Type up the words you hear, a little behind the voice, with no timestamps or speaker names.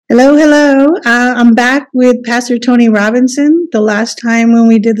Hello, hello. I'm back with Pastor Tony Robinson. The last time when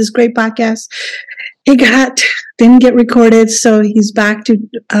we did this great podcast, didn't get recorded, so he's back to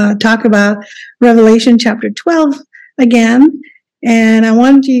talk about Revelation chapter 12 again. And I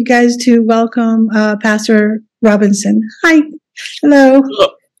wanted you guys to welcome Pastor Robinson. Hi. Hello.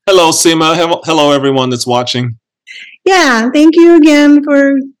 Hello, Seema. Hello, everyone that's watching. Yeah, thank you again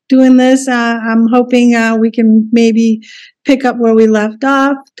for doing this. I'm hoping we can maybe pick up where we left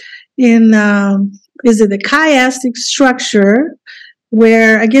off in, is it the chiastic structure,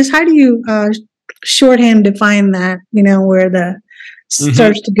 where, I guess, how do you shorthand define that, where the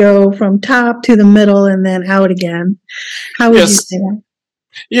starts to go from top to the middle and then out again? How would you say that?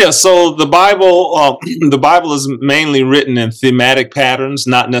 Yeah, so the Bible is mainly written in thematic patterns,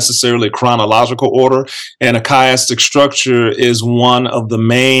 not necessarily chronological order. And a chiastic structure is one of the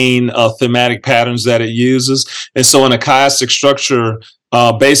main thematic patterns that it uses. And so in a chiastic structure,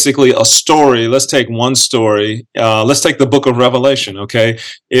 basically a story, let's take one story. Let's take the book of Revelation, okay?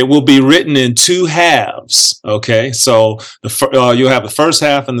 It will be written in two halves, okay? So you'll have the first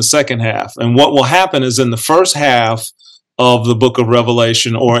half and the second half. And what will happen is in the first half of the book of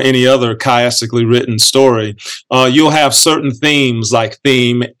Revelation or any other chiastically written story, you'll have certain themes like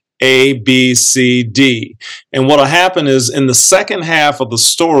theme A, B, C, D. And what will happen is in the second half of the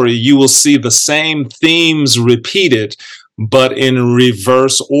story, you will see the same themes repeated, but in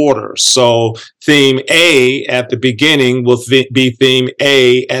reverse order. So theme A at the beginning will be theme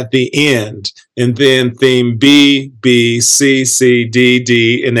A at the end. And then theme B, B, C, C, D,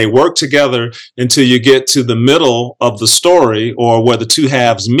 D, and they work together until you get to the middle of the story, or where the two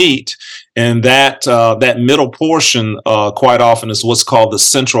halves meet. And that middle portion quite often is what's called the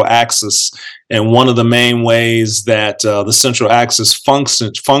central axis. And one of the main ways that the central axis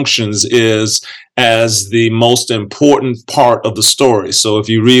functions is as the most important part of the story. So if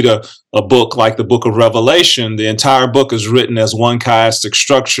you read a book like the book of Revelation, the entire book is written as one chiastic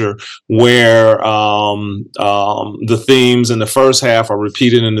structure where the themes in the first half are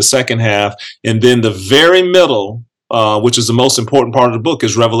repeated in the second half. And then the very middle, which is the most important part of the book,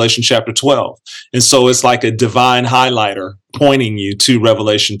 is Revelation chapter 12. And so it's like a divine highlighter pointing you to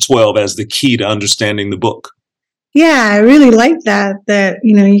Revelation 12 as the key to understanding the book. Yeah, I really like that,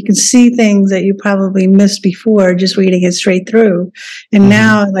 you can see things that you probably missed before just reading it straight through. And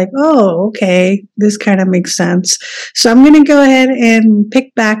now like, oh, okay, this kind of makes sense. So I'm going to go ahead and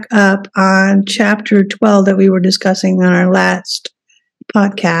pick back up on chapter 12 that we were discussing on our last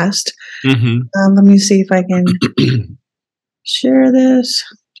podcast. Let me see if I can share this.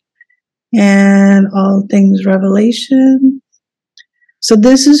 And all things Revelation. So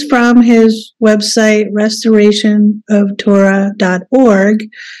this is from his website, restorationoftorah.org.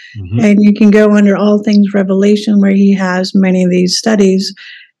 And you can go under all things Revelation, where he has many of these studies.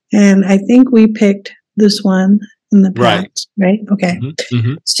 And I think we picked this one in the past, right? Okay.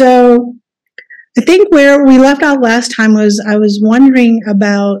 So I think where we left out last time was I was wondering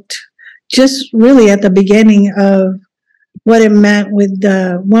about just really at the beginning of what it meant with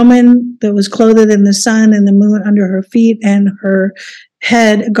the woman that was clothed in the sun and the moon under her feet, and her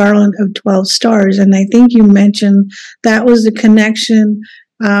head a garland of 12 stars. And I think you mentioned that was the connection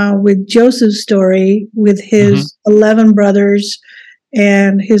with Joseph's story with his 11 brothers,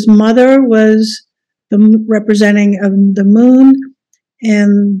 and his mother was the representing of the moon,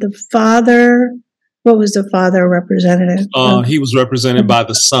 and the father, what was the father representative? He was represented by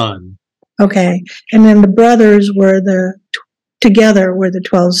the sun. Okay. And then the brothers were together were the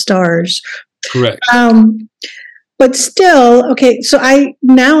 12 stars. Correct. But still, okay, so I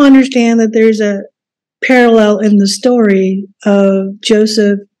now understand that there's a parallel in the story of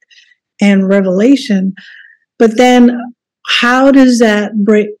Joseph and Revelation. But then how does that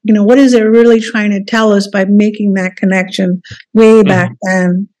break, what is it really trying to tell us by making that connection way back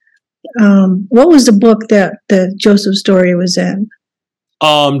then? What was the book that the Joseph story was in?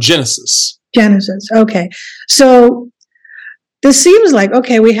 Genesis. Okay. So this seems like,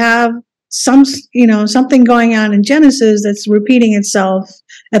 okay, we have something going on in Genesis that's repeating itself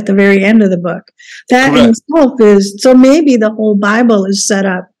at the very end of the book. That in itself is, so maybe the whole Bible is set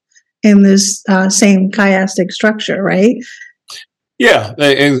up in this same chiastic structure, right? Yeah,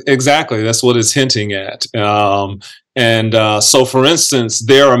 exactly. That's what it's hinting at. And so, for instance,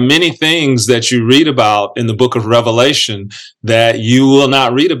 there are many things that you read about in the book of Revelation that you will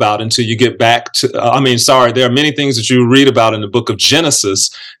not read about until you get back to, there are many things that you read about in the book of Genesis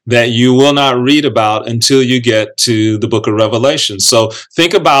that you will not read about until you get to the book of Revelation. So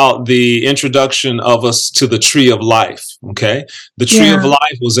think about the introduction of us to the tree of life. Okay. The tree of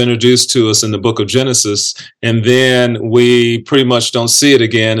life was introduced to us in the book of Genesis, and then we pretty much don't see it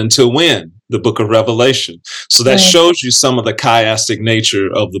again until when? The book of Revelation. So that shows you some of the chiastic nature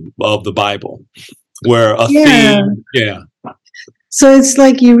of the Bible, where a theme. Yeah. So it's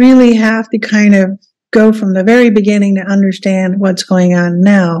like you really have to kind of go from the very beginning to understand what's going on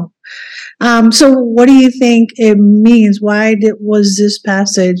now. So what do you think it means? Why was this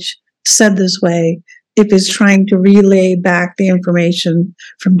passage said this way if it's trying to relay back the information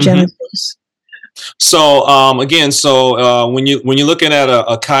from Genesis? So when you're looking at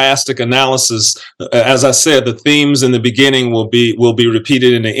a chiastic analysis, as I said, the themes in the beginning will be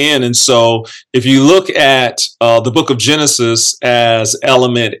repeated in the end. And so if you look at the book of Genesis as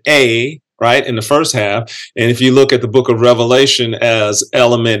element A, right, in the first half, and if you look at the book of Revelation as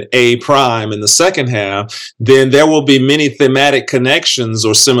element A prime in the second half, then there will be many thematic connections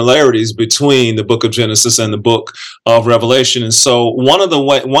or similarities between the book of Genesis and the book of Revelation. And so one of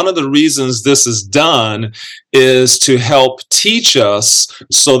the reasons this is done is to help teach us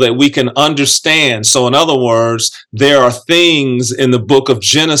so that we can understand. So in other words, there are things in the book of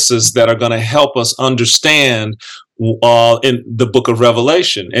Genesis that are going to help us understand in the book of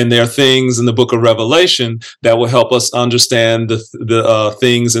Revelation, and there are things in the book of Revelation that will help us understand the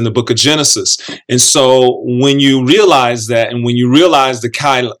things in the book of Genesis. And so when you realize that, and when you realize the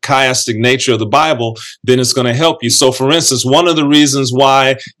chiastic nature of the Bible, then it's going to help you. So for instance, one of the reasons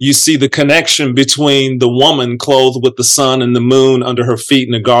why you see the connection between the woman clothed with the sun and the moon under her feet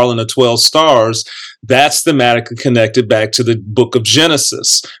and a garland of 12 stars, that's thematically connected back to the book of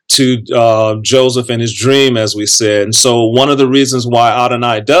Genesis, to Joseph and his dream, as we said. And so one of the reasons why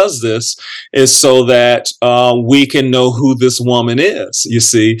Adonai does this is so that we can know who this woman is, you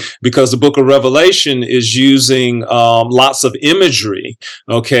see, because the book of Revelation is using lots of imagery.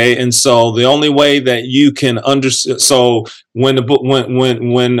 Okay. And so the only way that you can understand, so when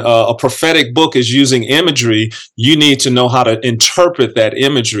a prophetic book is using imagery, you need to know how to interpret that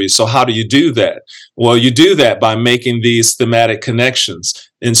imagery. So how do you do that? Well, you do that by making these thematic connections.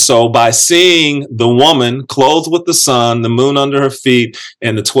 And so by seeing the woman clothed with the sun, the moon under her feet,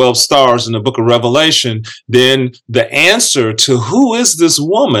 and the 12 stars in the book of Revelation, then the answer to who is this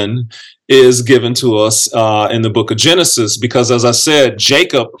woman is given to us in the book of Genesis, because as I said,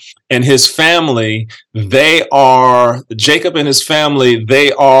 Jacob and his family, they are the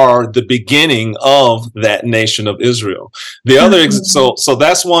beginning of that nation of Israel. The other, so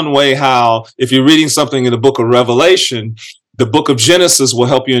that's one way how, if you're reading something in the book of Revelation, the book of Genesis will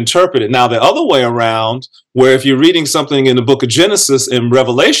help you interpret it. Now, the other way around, where if you're reading something in the book of Genesis and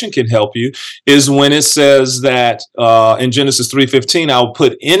Revelation can help you, is when it says that in Genesis 3:15, I'll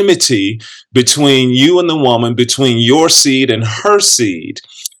put enmity between you and the woman, between your seed and her seed.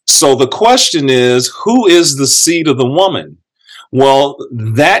 So the question is, who is the seed of the woman? Well,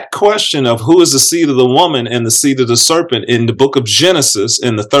 that question of who is the seed of the woman and the seed of the serpent in the book of Genesis,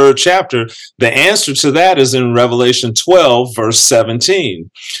 in the 3rd chapter, the answer to that is in Revelation 12, verse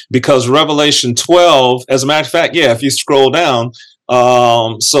 17. Because Revelation 12, as a matter of fact, if you scroll down,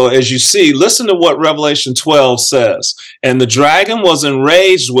 so as you see, listen to what Revelation 12 says. And the dragon was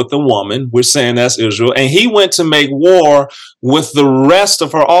enraged with the woman, we're saying that's Israel, and he went to make war with the rest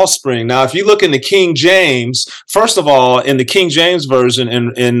of her offspring. Now, if you look in the King James, first of all, in the King James Version,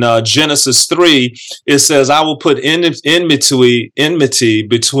 in Genesis 3, it says, I will put enmity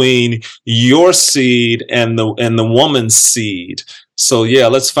between your seed and the woman's seed. So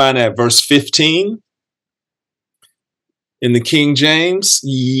let's find that verse 15. In the King James,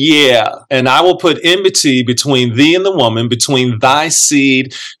 and I will put enmity between thee and the woman, between thy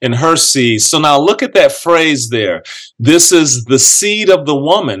seed and her seed. So now look at that phrase there. This is the seed of the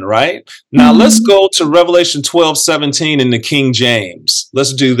woman, right? Now let's go to Revelation 12:17 in the King James.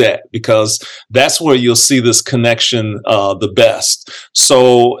 Let's do that, because that's where you'll see this connection the best.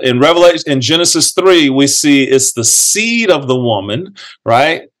 So in Genesis 3, we see it's the seed of the woman,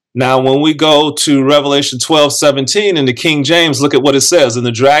 right? Now, when we go to Revelation 12:17 in the King James, look at what it says. And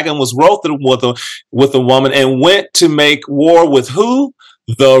the dragon was wroth with a woman and went to make war with who?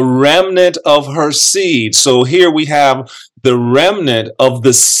 The remnant of her seed. So here we have the remnant of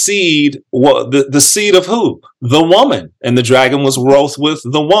the seed. The seed of who? The woman. And the dragon was wroth with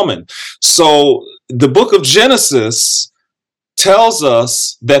the woman. So the book of Genesis tells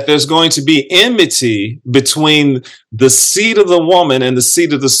us that there's going to be enmity between the seed of the woman and the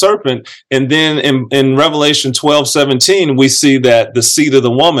seed of the serpent. And then in Revelation 12:17, we see that the seed of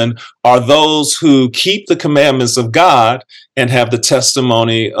the woman are those who keep the commandments of God and have the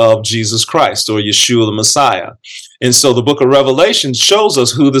testimony of Jesus Christ, or Yeshua the Messiah. And so the book of Revelation shows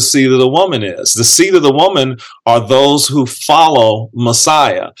us who the seed of the woman is. The seed of the woman are those who follow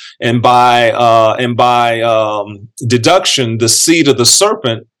Messiah. And by deduction, the seed of the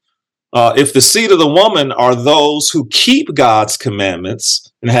serpent, if the seed of the woman are those who keep God's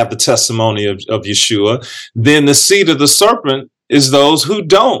commandments and have the testimony of Yeshua, then the seed of the serpent is those who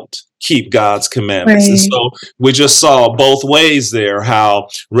don't keep God's commandments. Right. And so we just saw both ways there, how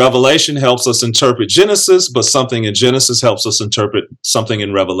Revelation helps us interpret Genesis, but something in Genesis helps us interpret something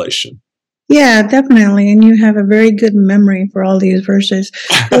in Revelation. Yeah, definitely. And you have a very good memory for all these verses.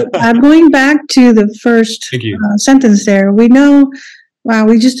 But, going back to the first sentence there, we know,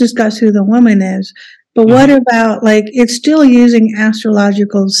 we just discussed who the woman is. But what about, like, it's still using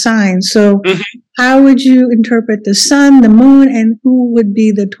astrological signs. So how would you interpret the sun, the moon, and who would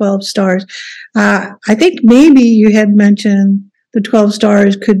be the 12 stars? I think maybe you had mentioned the 12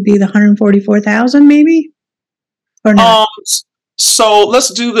 stars could be the 144,000, maybe? Or not? So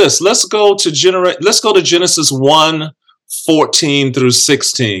let's do this. Let's go to Genesis 1:14 through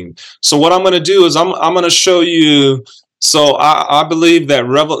 16. So what I'm going to do is I'm going to show you. So I believe that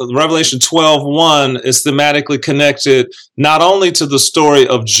Revelation 12:1 is thematically connected not only to the story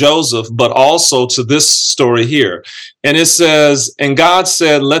of Joseph, but also to this story here. And it says, "And God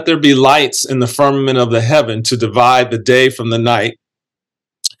said, let there be lights in the firmament of the heaven to divide the day from the night.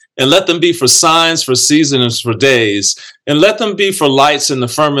 And let them be for signs, for seasons, for days. And let them be for lights in the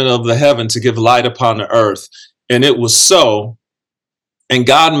firmament of the heaven to give light upon the earth. And it was so. And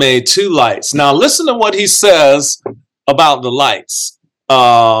God made two lights." Now listen to what he says about the lights.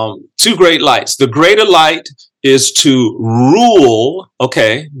 Two great lights. The greater light is to rule,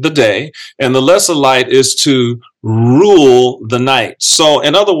 the day, and the lesser light is to rule the night. So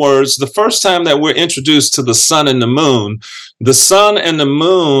in other words, the first time that we're introduced to the sun and the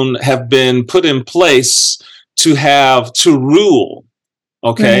moon have been put in place to rule.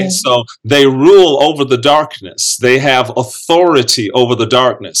 Okay, so they rule over the darkness. They have authority over the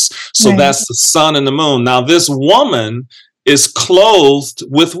darkness. So that's the sun and the moon. Now, this woman is clothed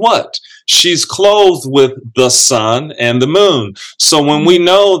with what? She's clothed with the sun and the moon. So when we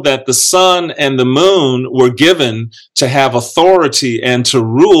know that the sun and the moon were given to have authority and to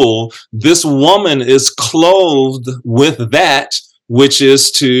rule, this woman is clothed with that which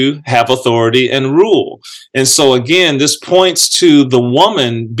is to have authority and rule. And so again, this points to the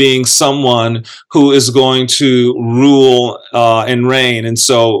woman being someone who is going to rule and reign. And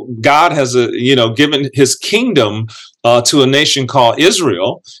so God has given his kingdom to a nation called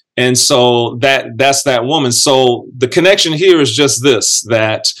Israel. And so that's that woman. So the connection here is just this,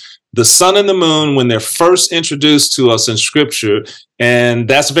 that the sun and the moon, when they're first introduced to us in scripture, and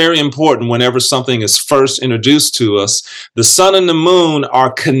that's very important whenever something is first introduced to us, the sun and the moon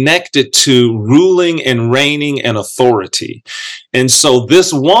are connected to ruling and reigning and authority. And so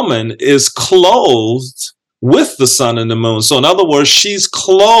this woman is clothed with the sun and the moon. So in other words, she's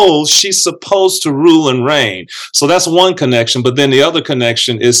clothed, she's supposed to rule and reign. So that's one connection. But then the other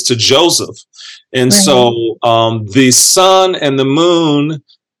connection is to Joseph. And so the sun and the moon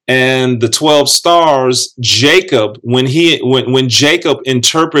and the 12 stars, Jacob, when Jacob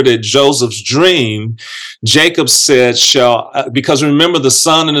interpreted Joseph's dream, Jacob said, because remember the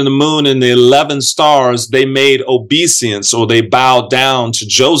sun and the moon and the 11 stars, they made obeisance, or they bowed down to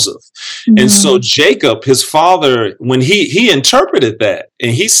Joseph. And so Jacob, his father, when he interpreted that,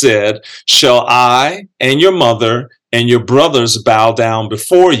 and he said, "Shall I and your mother and your brothers bow down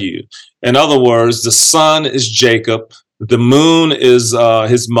before you?" In other words, the sun is Jacob, the moon is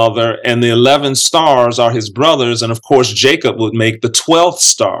his mother, and the 11 stars are his brothers. And of course, Jacob would make the 12th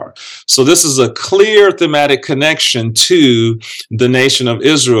star. So this is a clear thematic connection to the nation of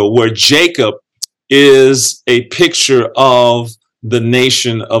Israel, where Jacob is a picture of the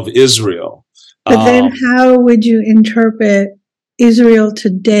nation of Israel. But then how would you interpret Israel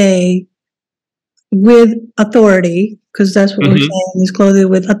today with authority? Because that's what we're saying, is clothed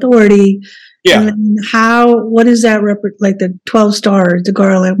with authority. Yeah. And what does that represent? Like the 12 stars, the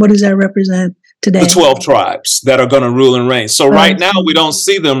garland, what does that represent today? The 12 tribes that are going to rule and reign. So right now we don't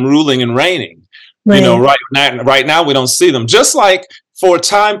see them ruling and reigning. Right. Right now we don't see them. Just like for a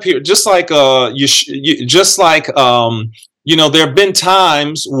time period, there have been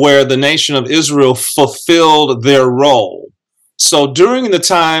times where the nation of Israel fulfilled their role. So during the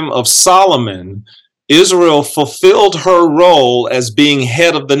time of Solomon, Israel fulfilled her role as being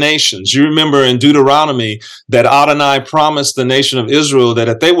head of the nations. You remember in Deuteronomy that Adonai promised the nation of Israel that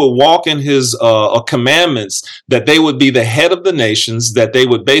if they would walk in his commandments, that they would be the head of the nations, that they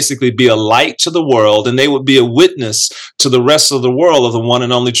would basically be a light to the world, and they would be a witness to the rest of the world of the one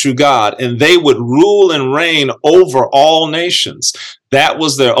and only true God. And they would rule and reign over all nations. That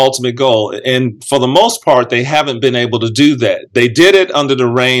was their ultimate goal. And for the most part, they haven't been able to do that. They did it under the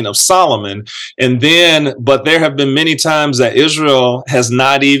reign of Solomon. But there have been many times that Israel has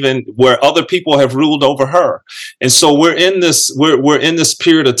not even, where other people have ruled over her. And so we're in this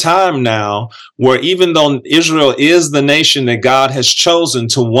period of time now where even though Israel is the nation that God has chosen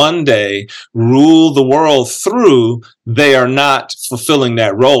to one day rule the world through, they are not fulfilling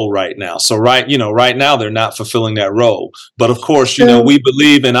that role right now. So right now they're not fulfilling that role. But of course, we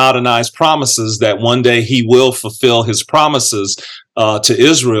believe in Adonai's promises that one day he will fulfill his promises to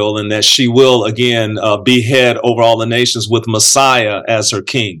Israel, and that she will again be head over all the nations with Messiah as her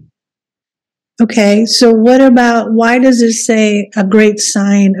king. Okay, so why does it say a great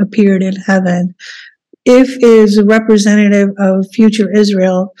sign appeared in heaven? If it is a representative of future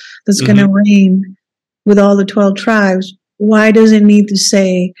Israel that's going to reign with all the 12 tribes, why does it need to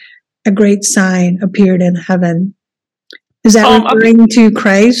say a great sign appeared in heaven? Is that referring to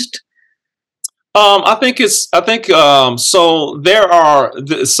Christ? So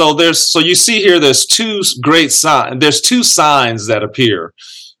you see here, there's two great signs. There's two signs that appear.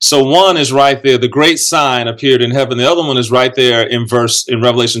 So one is right there. The great sign appeared in heaven. The other one is right there in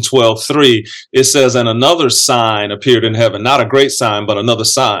Revelation 12:3. It says, and another sign appeared in heaven, not a great sign, but another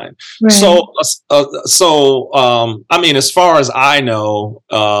sign. Right. As far as I know,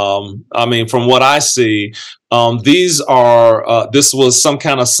 from what I see, this was some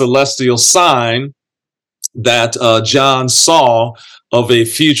kind of celestial sign that John saw of a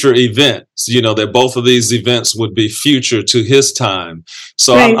future event, that both of these events would be future to his time.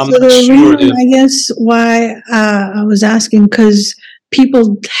 So right. I'm not sure. I guess why I was asking, because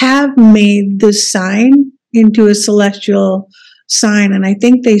people have made this sign into a celestial sign, and I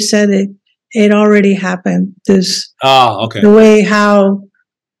think they said it already happened. Okay. The way how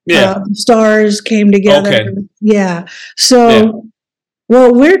stars came together. Okay. Yeah. So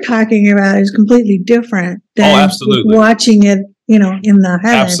what we're talking about is completely different than watching it, in the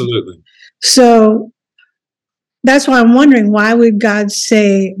heaven. Absolutely. So that's why I'm wondering, why would God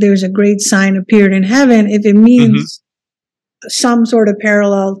say there's a great sign appeared in heaven if it means some sort of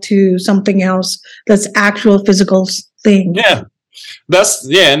parallel to something else that's actual physical thing? Yeah.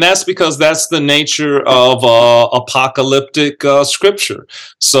 And that's because that's the nature of apocalyptic scripture.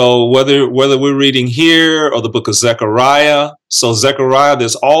 So whether we're reading here or the book of Zechariah,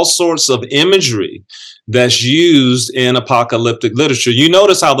 there's all sorts of imagery that's used in apocalyptic literature. You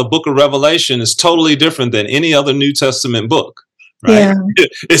notice how the book of Revelation is totally different than any other New Testament book. Right. Yeah.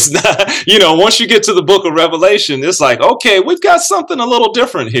 It's not, once you get to the book of Revelation, it's like, okay, we've got something a little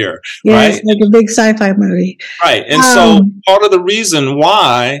different here. Yeah, right? It's like a big sci-fi movie. Right. And so part of the reason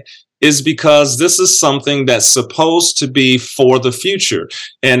why is because this is something that's supposed to be for the future.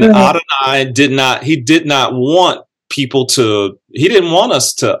 And Adonai did not want he didn't want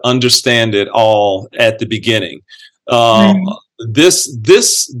us to understand it all at the beginning. The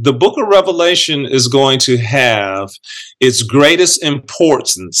book of Revelation is going to have its greatest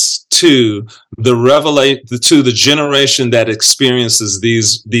importance to the generation that experiences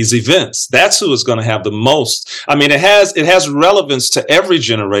these events. That's who is going to have the most. It has relevance to every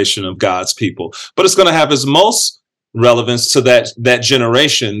generation of God's people, but it's going to have its most relevance to that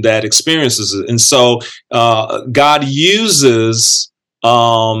generation that experiences it. And so God uses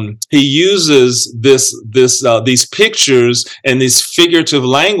these pictures and this figurative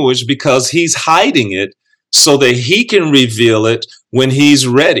language because he's hiding it so that he can reveal it when he's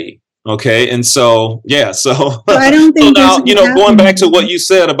ready. Okay. And so, I don't think going back to what you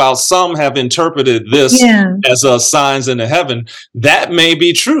said about some have interpreted this as signs in the heaven, that may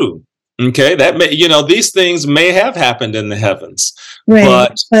be true. Okay. That may, these things may have happened in the heavens. Right.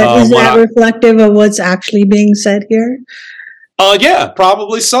 But is that reflective of what's actually being said here? Yeah,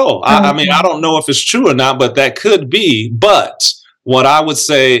 probably so. I don't know if it's true or not, but that could be. But what I would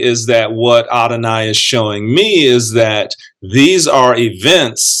say is that what Adonai is showing me is that these are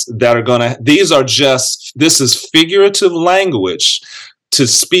events that this is figurative language to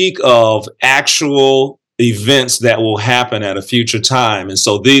speak of actual events that will happen at a future time. And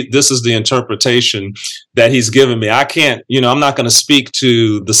so this is the interpretation that he's given me. I can't, I'm not going to speak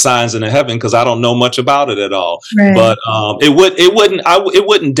to the signs in the heaven because I don't know much about it at all. Right. But it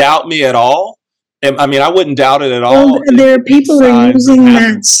wouldn't doubt me at all I mean, I wouldn't doubt it at Well, all. there are people who are using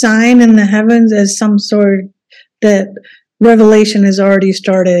that sign in the heavens as some sort that Revelation has already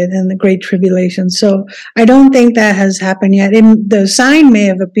started in the Great Tribulation. So I don't think that has happened yet. The sign may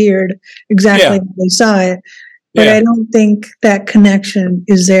have appeared exactly as we saw it, but I don't think that connection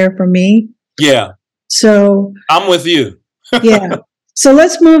is there for me. Yeah. So I'm with you. Yeah. So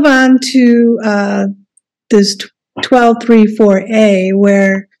let's move on to this 12:3:4a,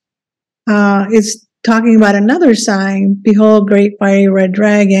 where it's talking about another sign. Behold, great fiery red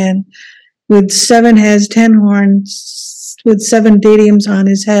dragon with 7 heads, 10 horns, with 7 diadems on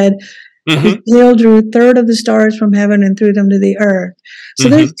his head. His tail drew a third of the stars from heaven and threw them to the earth. So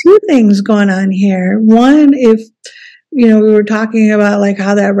there's 2 things going on here. One, if we were talking about like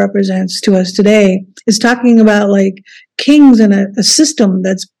how that represents to us today, is talking about like kings and a system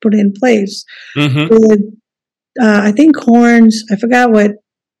that's put in place with, I think, horns. I forgot what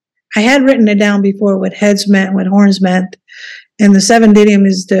I had written it down before, what heads meant, what horns meant. And the 7 diadem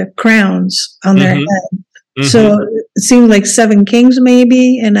is the crowns on their head. So it seems like 7 kings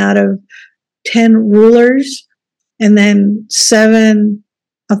maybe, and out of 10 rulers, and then 7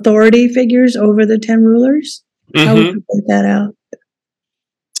 authority figures over the 10 rulers. How would you put that out?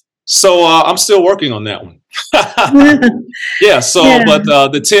 So I'm still working on that one. But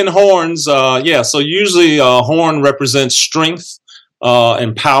the 10 horns, so usually a horn represents strength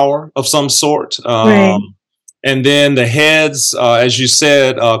and power of some sort. Right. And then the heads, as you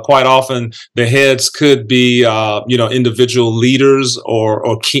said, quite often the heads could be, individual leaders or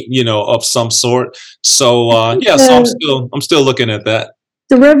of some sort. So, so I'm still looking at that.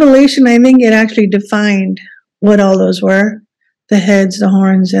 The Revelation, I think it actually defined what all those were: the heads, the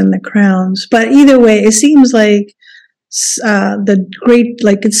horns, and the crowns. But either way, it seems like it's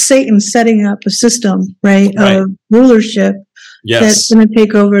Satan setting up a system, right. Of rulership that's going to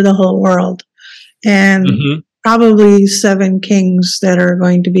take over the whole world. And probably 7 kings that are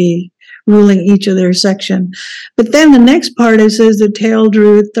going to be ruling each of their section. But then the next part, it says the tail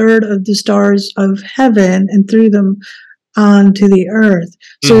drew a third of the stars of heaven and threw them onto the earth.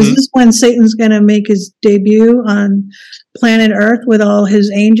 So is this when Satan's going to make his debut on planet Earth with all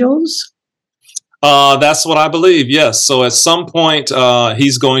his angels? That's what I believe. Yes. So at some point,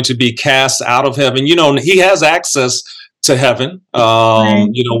 he's going to be cast out of heaven. He has access to heaven,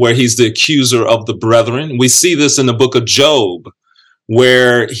 where he's the accuser of the brethren. We see this in the book of Job,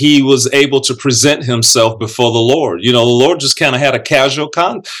 where he was able to present himself before the Lord. The Lord just kind of had a casual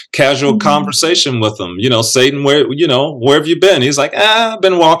conversation with him. Satan, where have you been? He's like, I've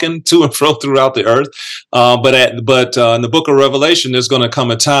been walking to and fro throughout the earth. But in the book of Revelation, there's going to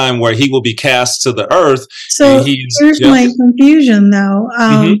come a time where he will be cast to the earth. So here's my confusion, though.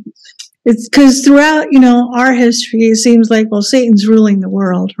 It's because throughout, our history, it seems like, well, Satan's ruling the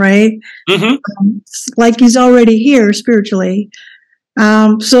world, right? Like he's already here spiritually.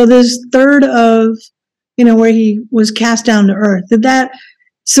 So this third of, where he was cast down to earth,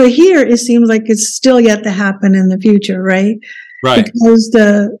 so here it seems like it's still yet to happen in the future, right? Right. Because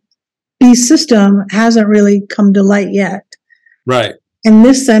the beast system hasn't really come to light yet. Right. And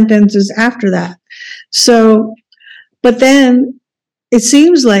this sentence is after that. So, but then it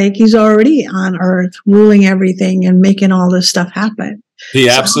seems like he's already on earth ruling everything and making all this stuff happen. He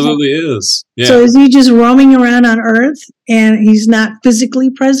absolutely is. Yeah. So is he just roaming around on earth and he's not physically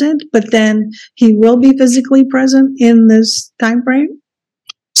present, but then he will be physically present in this time frame?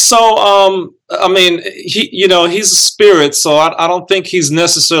 So, he's a spirit, so I don't think he's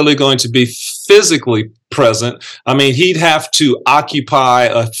necessarily going to be physically present. I mean, he'd have to occupy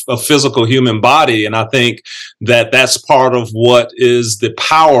a physical human body, and I think that's part of what is the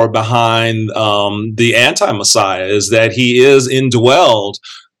power behind the anti-Messiah, is that he is indwelled,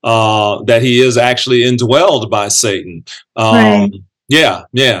 that he is actually indwelled by Satan. Right. Yeah.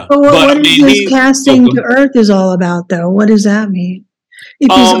 But what is this casting to earth is all about, though? What does that mean?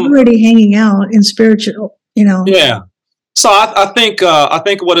 If he's already hanging out in spiritual, Yeah. So I think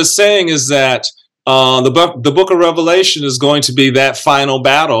what it's saying is that the book of Revelation is going to be that final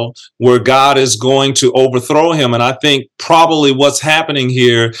battle where God is going to overthrow him. And I think probably what's happening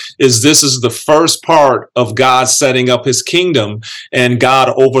here is this is the first part of God setting up his kingdom and God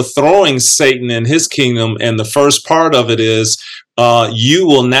overthrowing Satan and his kingdom. And the first part of it is you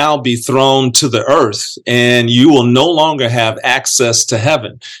will now be thrown to the earth and you will no longer have access to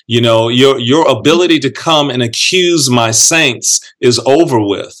heaven. Your ability to come and accuse my saints is over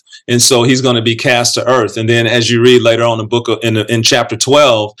with. And so he's going to be cast to earth. And then as you read later on in chapter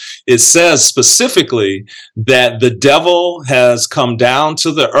 12, it says specifically that the devil has come down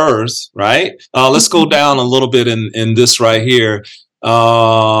to the earth, right? Let's go down a little bit in this right here.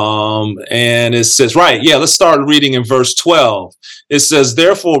 And it says, let's start reading in verse 12. It says,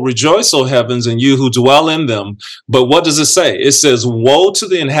 therefore rejoice, O heavens, and you who dwell in them. But what does it say? It says, woe to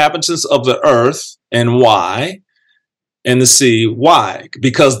the inhabitants of the earth. And why? And the sea. Why?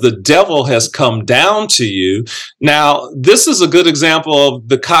 Because the devil has come down to you. Now, this is a good example of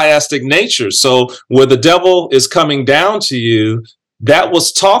the chiastic nature. So where the devil is coming down to you, that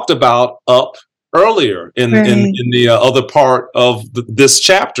was talked about up earlier in the other part of this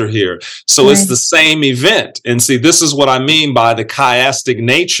chapter here. So it's the same event. And see, this is what I mean by the chiastic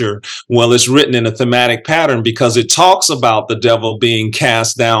nature. Well, it's written in a thematic pattern because it talks about the devil being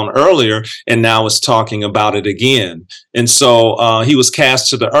cast down earlier, and now it's talking about it again. And so he was cast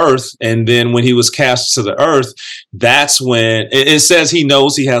to the earth. And then when he was cast to the earth, that's when it says he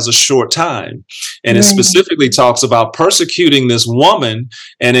knows he has a short time. And it specifically talks about persecuting this woman.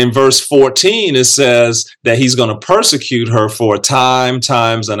 And in verse 14, it says that he's going to persecute her for a time,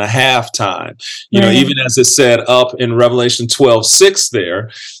 times and a half time. You know, even as it said up in Revelation 12:6 there,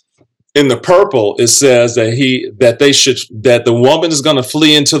 in the purple, it says that the woman is going to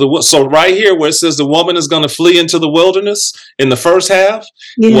flee into the. So right here where it says the woman is going to flee into the wilderness in the first half,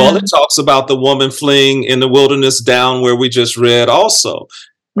 well, it talks about the woman fleeing in the wilderness down where we just read also.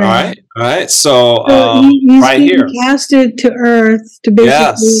 All right. So he's right here, casted to earth to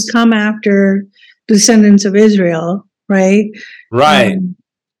basically come after descendants of Israel, right? Right.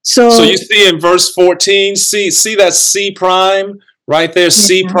 So you see in verse 14, see that C prime right there,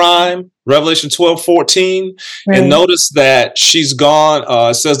 C prime, Revelation 12:14. And notice that she's gone.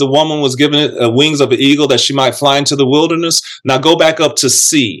 It says the woman was given wings of an eagle that she might fly into the wilderness. Now go back up to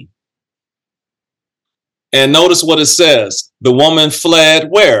C. And notice what it says. The woman fled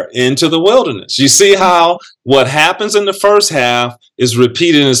where? Into the wilderness. You see how what happens in the first half is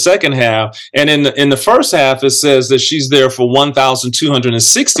repeated in the second half. And in the first half, it says that she's there for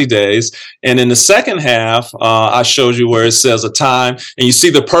 1,260 days. And in the second half, I showed you where it says a time. And you see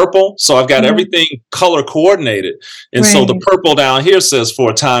the purple? So I've got everything color coordinated. And so the purple down here says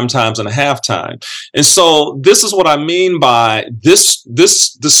for a time, times and a half time. And so this is what I mean by this. The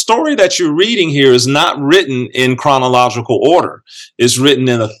story that you're reading here is not written in chronological order. It's written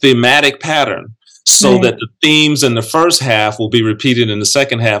in a thematic pattern, so that the themes in the first half will be repeated in the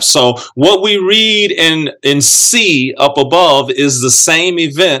second half. So what we read in C up above is the same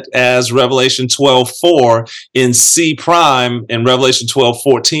event as Revelation 12:4 in C prime and Revelation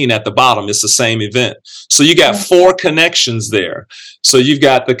 12:14 at the bottom. It's the same event. So you got four connections there. So you've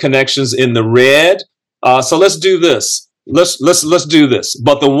got the connections in the red. So let's do this. Let's do this.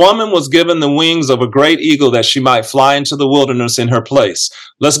 But the woman was given the wings of a great eagle that she might fly into the wilderness in her place.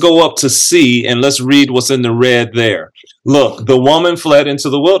 Let's go up to C and let's read what's in the red there. Look, the woman fled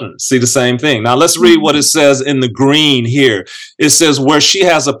into the wilderness. See the same thing. Now let's read what it says in the green here. It says where she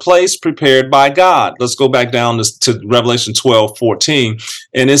has a place prepared by God. Let's go back down to Revelation 12:14.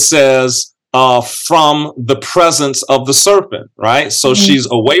 And it says, from the presence of the serpent, right? So she's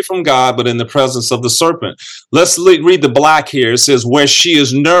away from God, but in the presence of the serpent. Let's read the black here. It says where she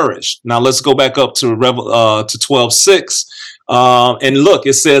is nourished. Now let's go back up to 12:6. And look,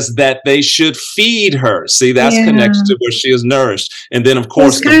 it says that they should feed her. See, that's connected to where she is nourished. And then, of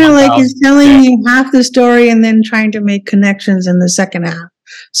course, it's kind of like he's telling you half the story and then trying to make connections in the second half.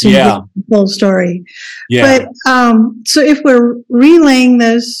 So you get the full story. But so if we're relaying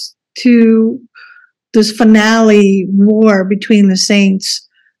this to this finale war between the saints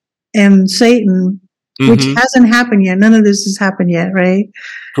and Satan, which hasn't happened yet. None of this has happened yet, right?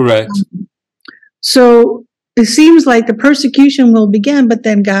 Correct. So it seems like the persecution will begin, but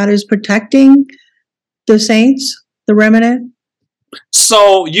then God is protecting the saints, the remnant.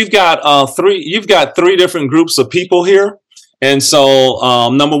 So you've got three different groups of people here. And so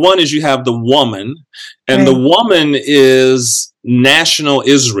number one is you have the woman, and the woman is national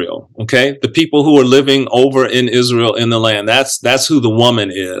Israel. Okay. The people who are living over in Israel in the land. That's who the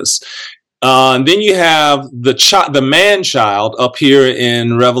woman is. And then you have the man child up here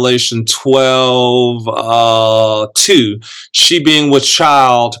in Revelation 12:2. She being with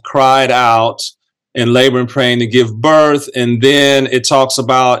child cried out in labor and praying to give birth. And then it talks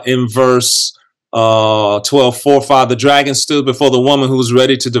about in verse 12:4-5, the dragon stood before the woman who was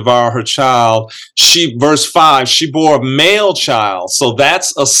ready to devour her child. Verse 5, she bore a male child. So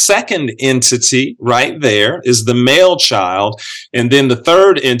that's a second entity right there, is the male child. And then the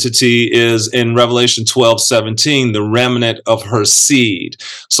third entity is in Revelation 12:17, the remnant of her seed.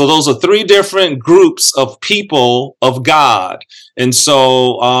 So those are three different groups of people of God. And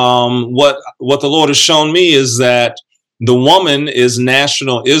so what the Lord has shown me is that the woman is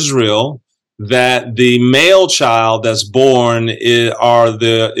national Israel. that the male child that's born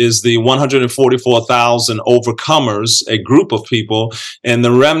is the 144,000 overcomers, a group of people, and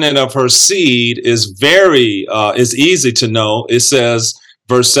the remnant of her seed is is easy to know. It says,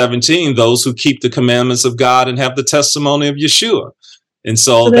 verse 17, those who keep the commandments of God and have the testimony of Yeshua. And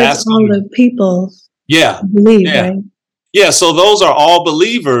so that's all the people. Yeah. Believe, right? Yeah. So those are all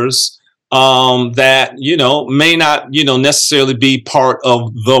believers that, may not, necessarily be part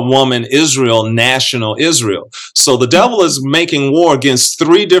of the woman Israel, national Israel. So the devil is making war against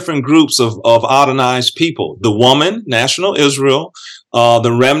three different groups of Adonai's people: the woman, national Israel,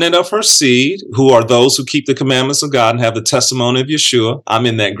 the remnant of her seed, who are those who keep the commandments of God and have the testimony of Yeshua. I'm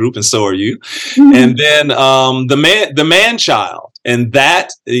in that group, and so are you. Mm-hmm. And then the man child. And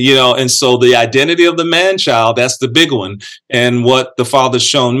that, and so the identity of the man child, that's the big one. And what the Father's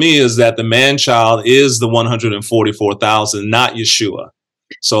shown me is that the man child is the 144,000, not Yeshua.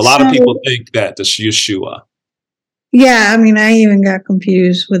 So a lot of people think that it's Yeshua. Yeah, I mean, I even got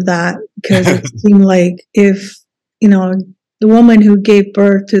confused with that because it seemed like if, the woman who gave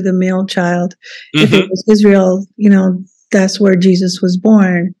birth to the male child, mm-hmm. if it was Israel, that's where Jesus was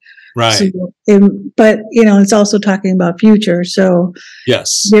born. Right. So, but, it's also talking about future. So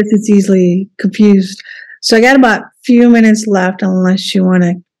yes, it's easily confused. So I got about a few minutes left unless you want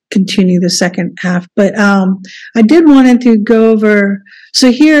to continue the second half. But I did wanted to go over.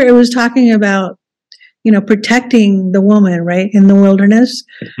 So here it was talking about, protecting the woman, right, in the wilderness.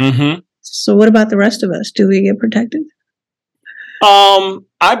 Mm-hmm. So what about the rest of us? Do we get protected?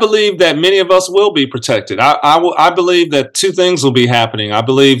 I believe that many of us will be protected. I believe that two things will be happening. I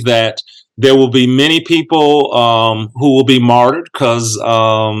believe that there will be many people who will be martyred because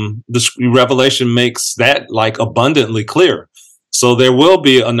the Revelation makes that like abundantly clear. So there will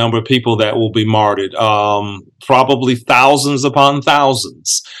be a number of people that will be martyred, probably thousands upon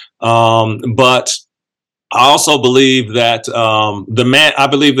thousands. But I also believe that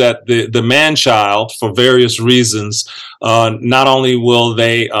the man child, for various reasons, not only will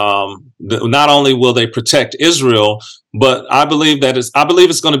they protect Israel, but I believe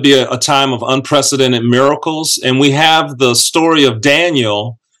it's going to be a time of unprecedented miracles. And we have the story of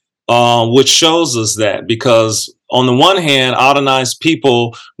Daniel, which shows us that, because on the one hand, Adonai's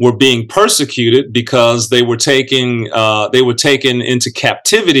people were being persecuted because they were taken into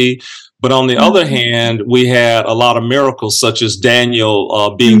captivity. But on the mm-hmm. other hand, we had a lot of miracles, such as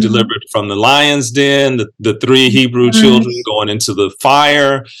Daniel being mm-hmm. delivered from the lion's den, the three Hebrew mm-hmm. children going into the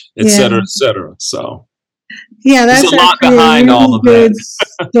fire, et cetera, et cetera. So, yeah, that's there's a lot behind really all of that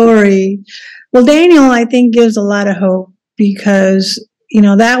story. Well, Daniel, I think, gives a lot of hope because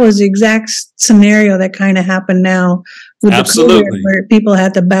that was the exact scenario that kind of happened now with Absolutely. the COVID, where people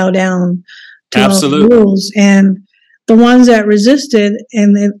had to bow down to Absolutely. all the rules. And the ones that resisted,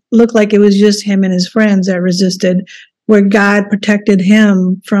 and it looked like it was just him and his friends that resisted, where God protected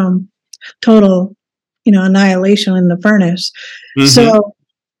him from total, annihilation in the furnace. Mm-hmm. So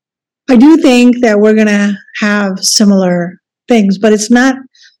I do think that we're going to have similar things, but it's not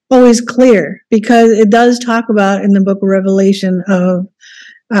always clear because it does talk about in the book of Revelation of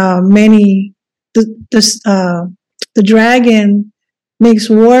the dragon makes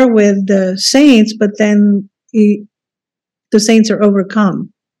war with the saints, but then the saints are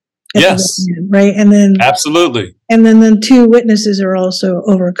overcome. Yes. Right. And then absolutely. And then the two witnesses are also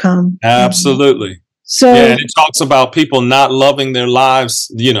overcome. Absolutely. So yeah, and it talks about people not loving their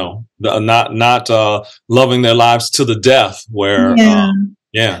lives, not loving their lives to the death. Where,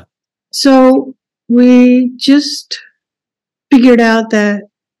 yeah. So we just figured out that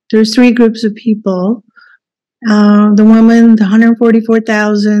there's three groups of people: the woman, the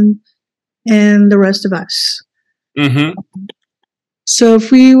 144,000, and the rest of us. Mm-hmm. So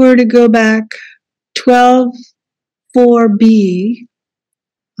if we were to go back 12:4b,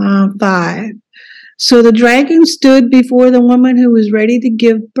 5. So the dragon stood before the woman who was ready to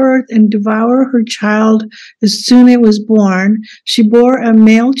give birth and devour her child as soon as it was born. She bore a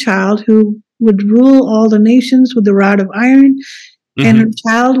male child who would rule all the nations with a rod of iron, mm-hmm. and her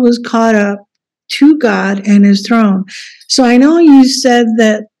child was caught up to God and his throne. So I know you said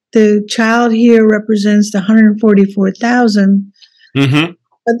that the child here represents the 144,000, mm-hmm.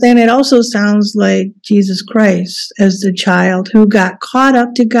 but then it also sounds like Jesus Christ as the child who got caught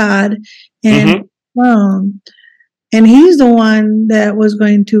up to God and mm-hmm. throne. And he's the one that was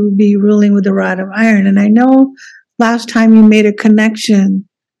going to be ruling with the rod of iron. And I know last time you made a connection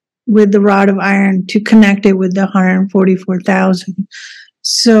with the rod of iron to connect it with the 144,000.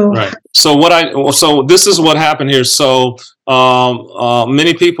 So right. So this is what happened here. So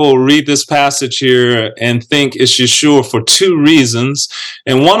Many people read this passage here and think it's Yeshua for two reasons.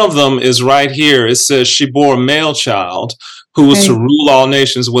 And one of them is right here. It says she bore a male child who was to rule all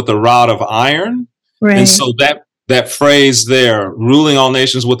nations with a rod of iron. Right. And so that phrase there, ruling all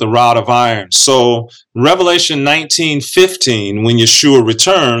nations with a rod of iron. So Revelation 19:15, when Yeshua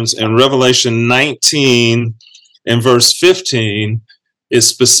returns, and Revelation 19 and verse 15, it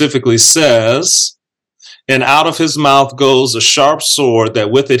specifically says, and out of his mouth goes a sharp sword,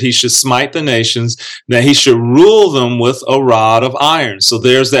 that with it he should smite the nations, that he should rule them with a rod of iron. So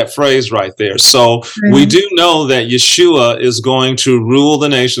there's that phrase right there. So we do know that Yeshua is going to rule the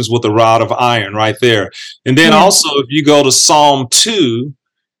nations with a rod of iron right there. And then also, if you go to Psalm 2,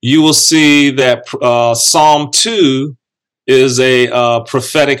 you will see that Psalm 2 is a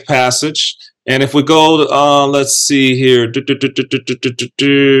prophetic passage. And if we go to, let's see here.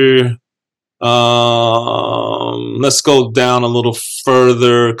 Let's go down a little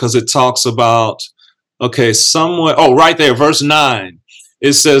further, because it talks about, right there, verse 9.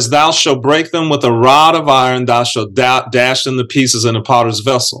 It says, thou shalt break them with a rod of iron, thou shalt dash them to pieces in a potter's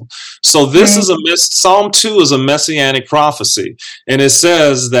vessel. So this is Psalm 2 is a messianic prophecy. And it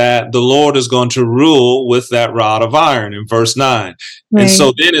says that the Lord is going to rule with that rod of iron in verse 9. And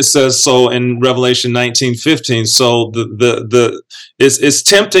so then it says, so in Revelation 19:15, so it's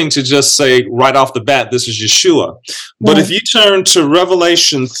tempting to just say right off the bat, this is Yeshua. But if you turn to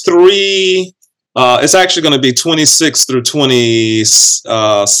Revelation 3, it's actually going to be 26 through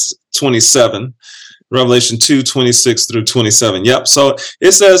 27. Revelation 2:26 through 27. Yep. So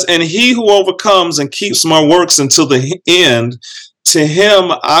it says, and he who overcomes and keeps my works until the end, to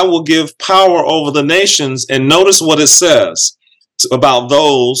him I will give power over the nations. And notice what it says about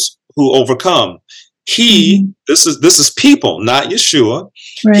those who overcome. He, this is people, not Yeshua.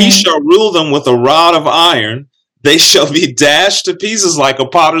 He shall rule them with a rod of iron. They shall be dashed to pieces like a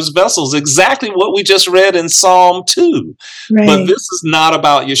potter's vessels. Exactly what we just read in Psalm 2. But this is not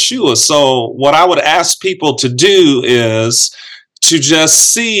about Yeshua. So what I would ask people to do is to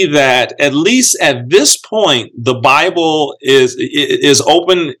just see that, at least at this point, the Bible is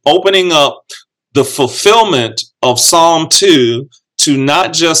opening up the fulfillment of Psalm 2 to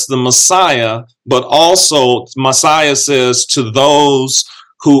not just the Messiah, but also Messiah says to those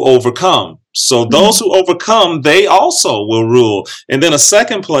who overcome. So those who overcome, they also will rule. And then a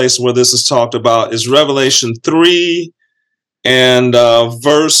second place where this is talked about is Revelation 3 and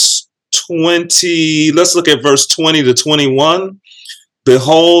verse 20. Let's look at verse 20 to 21.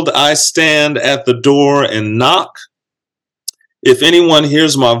 Behold, I stand at the door and knock. If anyone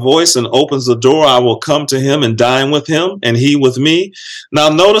hears my voice and opens the door, I will come to him and dine with him, and he with me. Now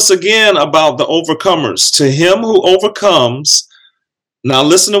notice again about the overcomers. To him who overcomes, now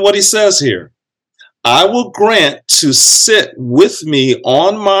listen to what he says here. I will grant to sit with me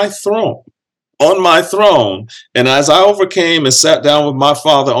on my throne. And as I overcame and sat down with my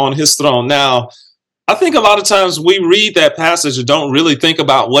Father on his throne. Now, I think a lot of times we read that passage and don't really think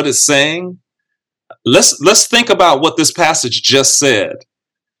about what it's saying. Let's think about what this passage just said.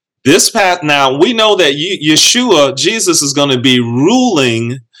 Now we know that Yeshua, Jesus, is going to be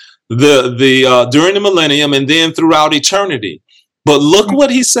ruling the during the millennium and then throughout eternity. But look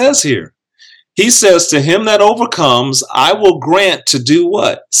what he says here. He says, to him that overcomes, I will grant to do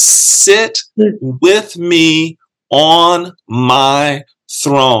what? Sit with me on my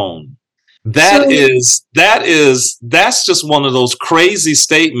throne. That's just one of those crazy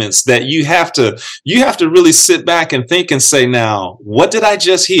statements that you have to really sit back and think and say, now, what did I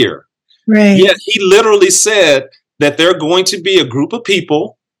just hear? Right. Yet he literally said that they're going to be a group of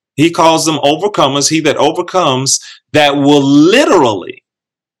people. He calls them overcomers. He that overcomes, that will literally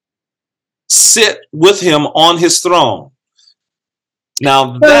sit with him on his throne.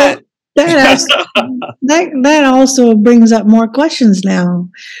 Now that also brings up more questions now.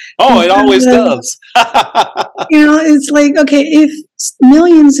 Oh, it always does. It's like, okay, if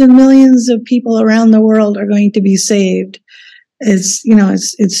millions and millions of people around the world are going to be saved,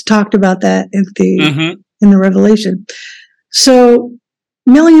 it's talked about that in the Revelation. So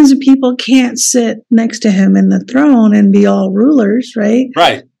millions of people can't sit next to him in the throne and be all rulers, right?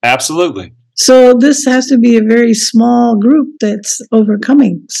 Right. Absolutely. So this has to be a very small group that's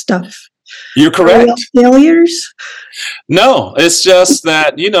overcoming stuff. You're correct. Failures? No, it's just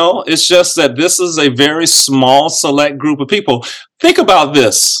that, this is a very small, select group of people. Think about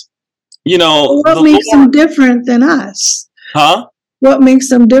this. What makes them different than us? Huh? What makes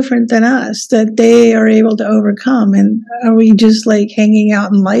them different than us that they are able to overcome? And are we just like hanging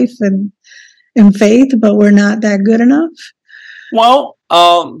out in life and in faith, but we're not that good enough? Well,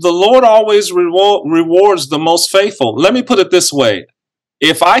 the Lord always rewards the most faithful. Let me put it this way.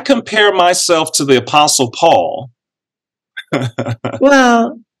 If I compare myself to the Apostle Paul,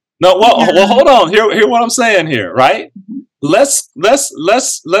 well, hold on. Hear what I'm saying here, right? Let's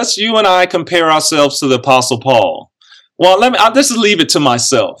you and I compare ourselves to the Apostle Paul. Well, I'll just leave it to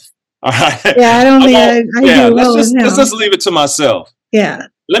myself. All right. Yeah, I don't think I do. Let's just leave it to myself. Yeah.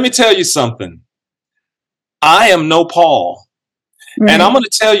 Let me tell you something. I am no Paul. Right. And I'm going to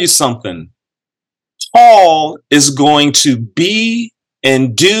tell you something. Paul is going to be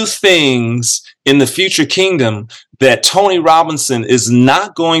and do things in the future kingdom that Tony Robinson is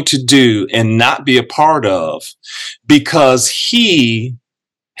not going to do and not be a part of, because he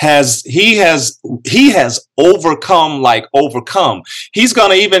has overcome. He's going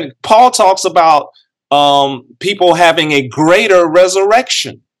to even, Paul talks about people having a greater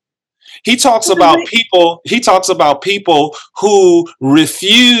resurrection. He talks about people who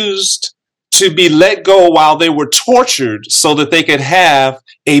refused to be let go while they were tortured so that they could have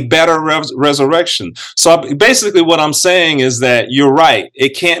a better resurrection. So basically what I'm saying is that you're right. It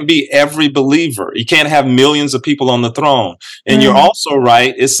can't be every believer. You can't have millions of people on the throne. And you're also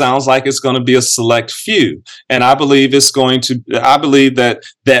right. It sounds like it's going to be a select few. And I believe that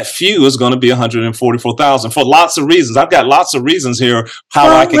few is going to be 144,000 for lots of reasons. I've got lots of reasons here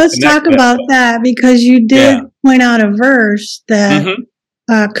let's talk about that, because you did point out a verse that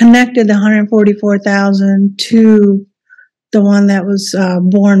connected the 144,000 to the one that was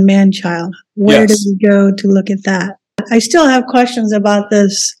born man-child. Where did we go to look at that? I still have questions about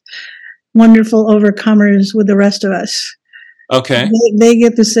this wonderful overcomers with the rest of us. Okay. They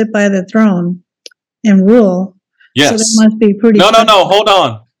get to sit by the throne and rule. Yes. So that must be pretty. No, hold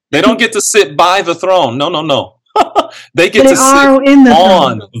on. They don't get to sit by the throne. No. They get to sit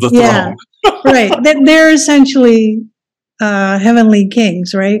on the throne. Right. They're essentially heavenly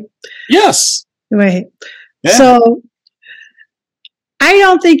kings, right? Yes. Right. Yeah. So I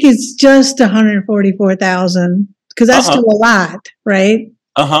don't think it's just 144,000, because that's still a lot, right?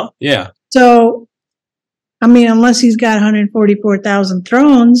 Yeah. So, I mean, unless he's got 144,000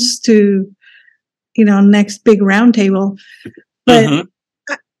 thrones to, next big round table. But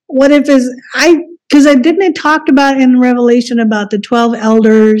what if because I didn't talk about in Revelation about the 12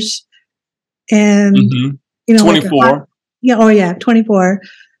 elders and, 24. 24.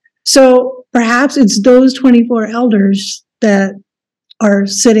 So perhaps it's those 24 elders that are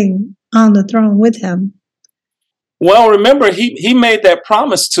sitting on the throne with him. Well, remember, he made that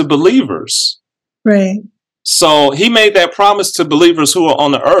promise to believers. Right. So he made that promise to believers who are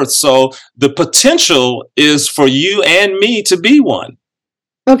on the earth. So the potential is for you and me to be one.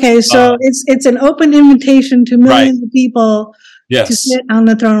 Okay, so it's an open invitation to millions of people to sit on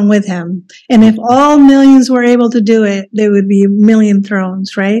the throne with him. And if all millions were able to do it, there would be a million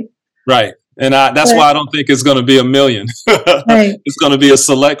thrones, right? Right. And that's why I don't think it's going to be a million. Right. It's going to be a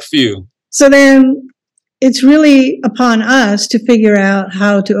select few. So then it's really upon us to figure out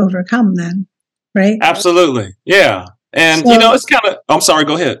how to overcome then, right? Absolutely. Yeah. And, it's kind of, I'm sorry,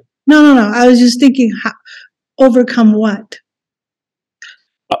 go ahead. No. I was just thinking, overcome what?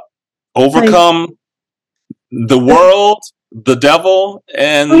 Overcome the world, the devil,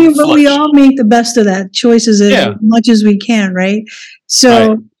 and but we all make the best of that, choices as much as we can, right?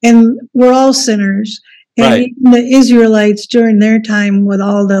 So, and we're all sinners. And even the Israelites during their time with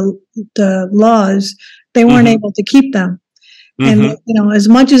all the laws, they weren't able to keep them. And, as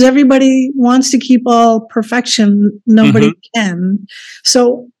much as everybody wants to keep all perfection, nobody can.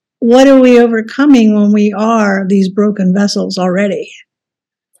 So what are we overcoming when we are these broken vessels already?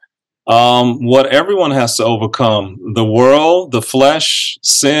 What everyone has to overcome: the world, the flesh,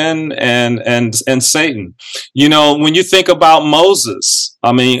 sin, and Satan. When you think about Moses,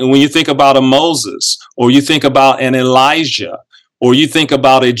 when you think about a Moses, or you think about an Elijah, or you think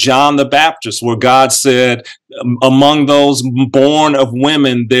about a John the Baptist, where God said, among those born of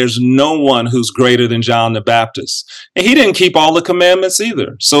women, there's no one who's greater than John the Baptist. And he didn't keep all the commandments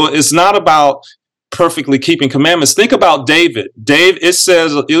either. So it's not about perfectly keeping commandments. Think about David. It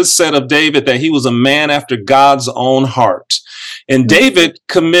said of David that he was a man after God's own heart. And David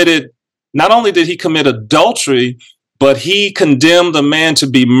not only did he commit adultery, but he condemned a man to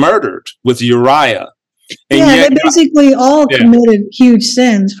be murdered with Uriah. And they basically all committed huge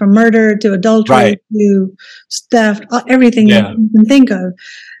sins, from murder to adultery to theft, everything that you can think of.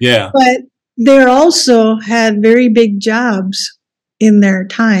 Yeah. But they also had very big jobs in their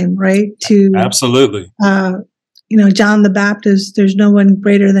time, right? Absolutely. John the Baptist, there's no one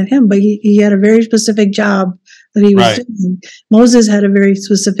greater than him, but he had a very specific job that he was doing. Moses had a very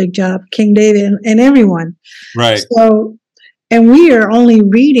specific job, King David, and everyone. Right. So And we are only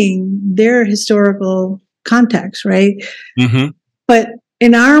reading their historical context, right? Mm-hmm. But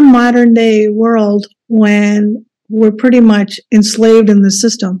in our modern day world, when we're pretty much enslaved in the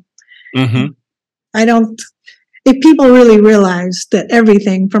system, mm-hmm. If people really realize that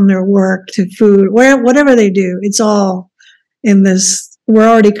everything from their work to food, whatever they do, it's all in this, we're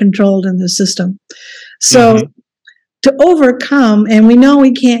already controlled in the system. So Mm-hmm. to overcome, and we know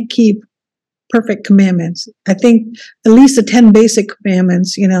we can't keep perfect commandments. I think at least the 10 basic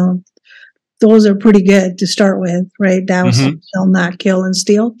commandments, those are pretty good to start with, right? Thou Mm-hmm. shalt not kill and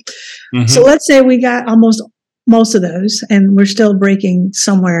steal. Mm-hmm. So let's say we got almost most of those, and we're still breaking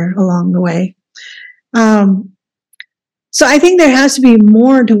somewhere along the way. So I think there has to be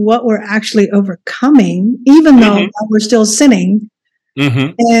more to what we're actually overcoming, even though we're still sinning.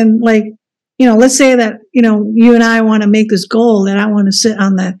 Mm-hmm. And let's say that, you and I want to make this goal that I want to sit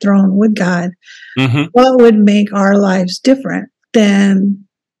on that throne with God. Mm-hmm. What would make our lives different than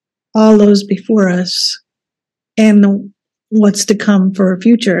all those before us and what's to come for a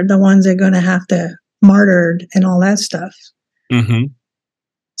future, the ones that are going to have to martyred and all that stuff. Mm-hmm.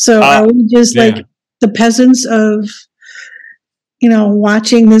 So are we just like the peasants of,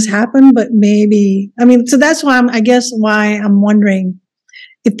 watching this happen? But maybe, so that's why why I'm wondering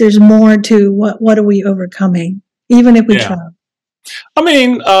if there's more to what are we overcoming, even if we try.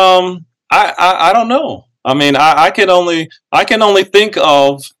 I don't know. I can only think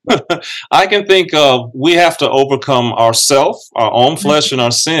of I can think of we have to overcome ourself, our own flesh, and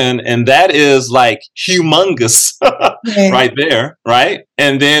our sin, and that is like humongous right there, right?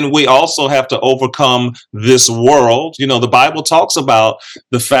 And then we also have to overcome this world. The Bible talks about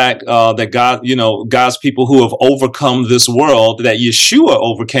the fact that God, God's people who have overcome this world, that Yeshua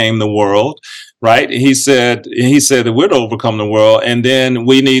overcame the world. Right. He said that we're to overcome the world, and then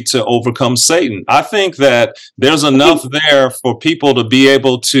we need to overcome Satan. I think that there's enough there for people to be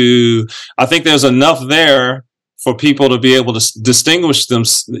able to,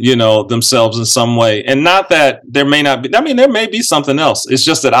 themselves in some way. And not that there may not be, there may be something else. It's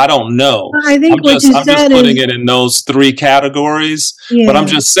just that I don't know. I think I'm just putting it in those three categories. Yeah. But I'm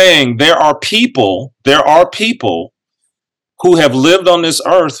just saying there are people who have lived on this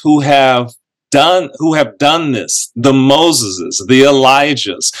earth who have done this, the Moseses, the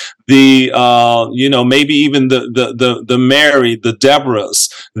Elijahs, the maybe even the Mary, the Deborahs,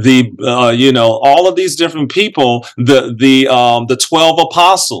 all of these different people, the 12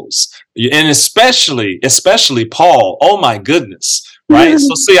 apostles, and especially Paul. Oh my goodness, right?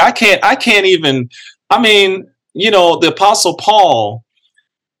 So see, I can't even. The Apostle Paul.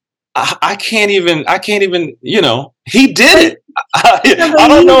 I can't even. He did it. I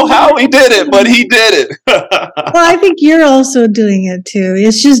don't know how he did it, but he did it. Well, I think you're also doing it too.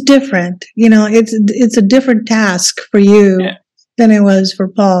 It's just different. It's a different task for you than it was for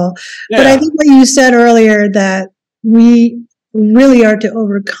Paul. Yeah. But I think what you said earlier, that we really are to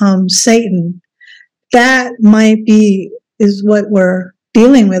overcome Satan, that is what we're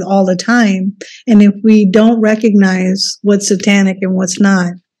dealing with all the time. And if we don't recognize what's satanic and what's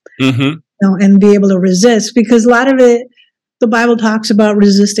not, and be able to resist, because a lot of it, the Bible talks about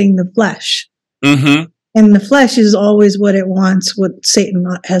resisting the flesh. Mm-hmm. And the flesh is always what it wants, what Satan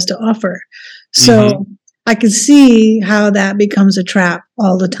has to offer. So I can see how that becomes a trap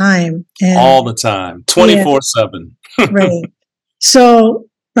all the time. All the time, 24/7. Right. So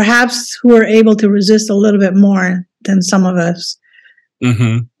perhaps who are able to resist a little bit more than some of us,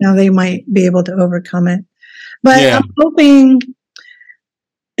 now they might be able to overcome it. But I'm hoping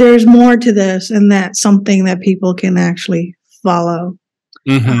there's more to this, and that's something that people can actually follow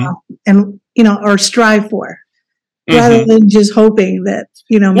and or strive for, rather than just hoping that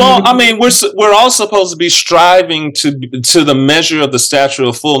we're all supposed to be striving to the measure of the stature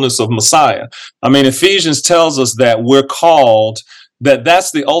of fullness of Messiah. Ephesians tells us that we're called,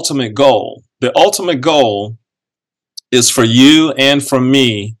 that's the ultimate goal. The ultimate goal is for you and for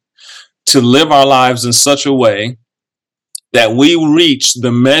me to live our lives in such a way that we reach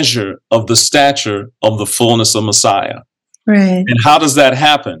the measure of the stature of the fullness of Messiah. Right. And how does that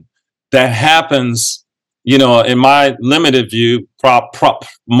happen? That happens, in my limited view,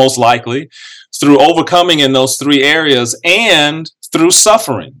 most likely through overcoming in those three areas and through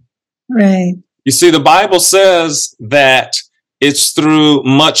suffering. Right. You see, the Bible says that it's through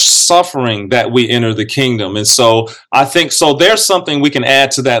much suffering that we enter the kingdom. And so I think, there's something we can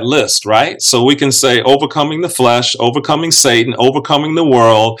add to that list, right? So we can say overcoming the flesh, overcoming Satan, overcoming the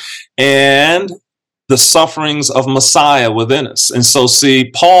world, and the sufferings of Messiah within us. And so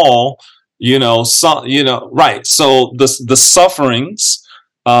see, Paul, right. So the sufferings,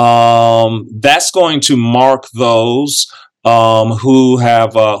 that's going to mark those who are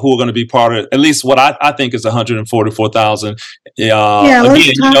going to be part of at least what I think is 144,000. Yeah,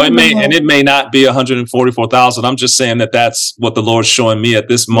 again, it may not be 144,000. I'm just saying that's what the Lord's showing me at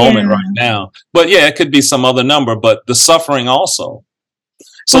this moment right now. But yeah, it could be some other number. But the suffering also.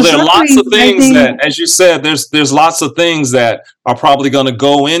 So there are lots of things that, as you said, there's lots of things that are probably going to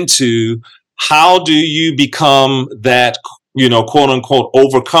go into how do you become that, quote unquote,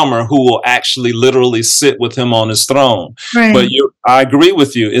 overcomer who will actually literally sit with him on his throne. Right. But I agree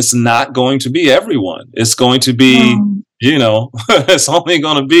with you. It's not going to be everyone. It's going to be, it's only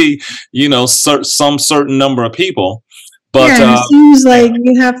going to be, some certain number of people. But it seems like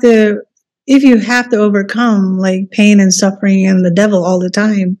if you have to overcome like pain and suffering and the devil all the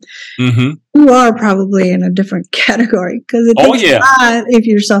time, you are probably in a different category, because it takes a lot if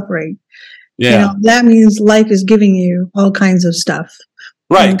you're suffering. Yeah. That means life is giving you all kinds of stuff.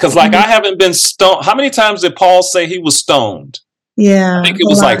 Right. Because I haven't been stoned. How many times did Paul say he was stoned? Yeah. I think it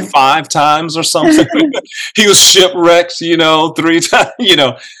was like 5 times or something. He was shipwrecked, 3 times.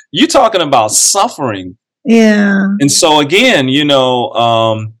 You're talking about suffering. Yeah. And so again,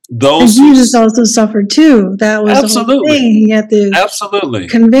 those. And Jesus also suffered too. That was absolutely the whole thing. He had to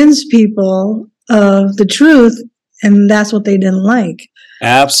convince people of the truth, and that's what they didn't like.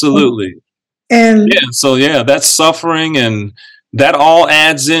 Absolutely. And that's suffering, and that all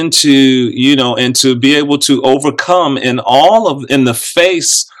adds into, and to be able to overcome in the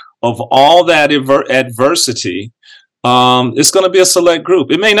face of all that adversity. It's going to be a select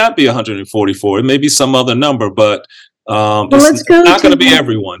group. It may not be 144. It may be some other number, but it's not going to be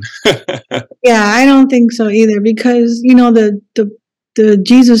everyone. Yeah, I don't think so either, because, the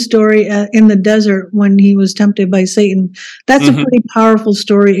Jesus story in the desert when he was tempted by Satan, that's a pretty powerful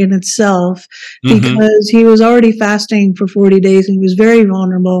story in itself, because he was already fasting for 40 days and he was very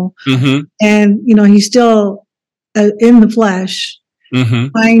vulnerable. And, he's still in the flesh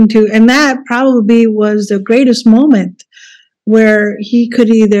trying to, and that probably was the greatest moment where he could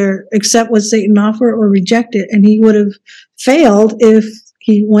either accept what Satan offered or reject it. And he would have failed if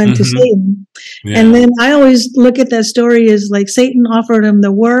he went to Satan. Yeah. And then I always look at that story as like Satan offered him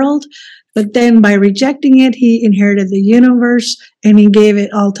the world, but then by rejecting it, he inherited the universe and he gave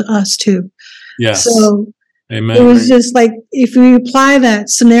it all to us too. Yes. So Amen. It was just like, if we apply that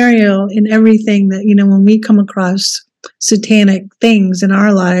scenario in everything that, when we come across satanic things in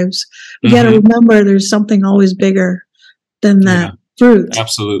our lives, we got to remember there's something always bigger than that fruit.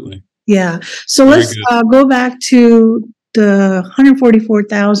 Absolutely. Yeah. So let's go back to the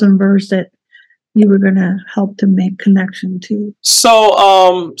 144,000 verse that you were going to help to make connection to.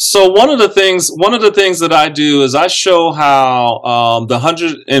 So one of the things that I do is I show how the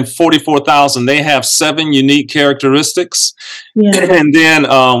 144,000, they have 7 unique characteristics, and then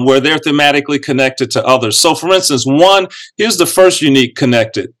where they're thematically connected to others. So, for instance, here's the first unique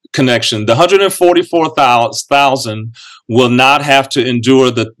connection. The 144,000 will not have to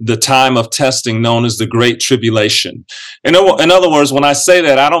endure the time of testing known as the Great Tribulation. In other words, when I say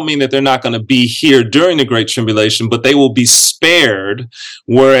that, I don't mean that they're not going to be here during the Great Tribulation, but they will be spared.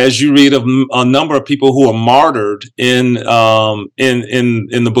 Whereas you read of a number of people who are martyred in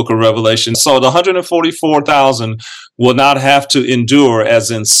the book of Revelation. So the 144,000 will not have to endure,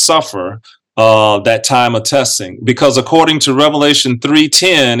 as in suffer, that time of testing, because according to Revelation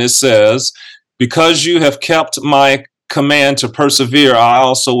 3:10, it says, "Because you have kept my command to persevere, I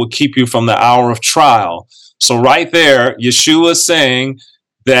also will keep you from the hour of trial." So right there, Yeshua is saying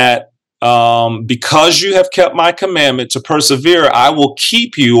that because you have kept my commandment to persevere, I will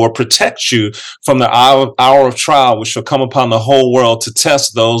keep you or protect you from the hour of trial, which shall come upon the whole world to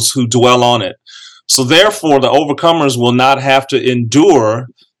test those who dwell on it. So therefore, the overcomers will not have to endure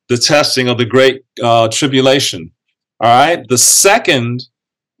the testing of the great tribulation. All right. The second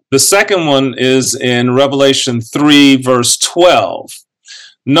one is in Revelation 3, verse 12.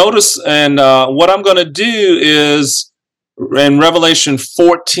 Notice, and what I'm going to do is in Revelation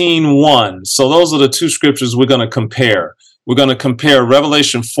 14:1. So those are the 2 scriptures we're going to compare. We're going to compare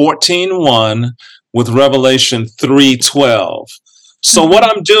Revelation 14:1 with Revelation 3:12. So what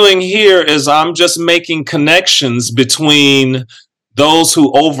I'm doing here is I'm just making connections between those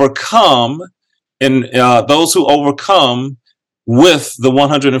who overcome and those who overcome with the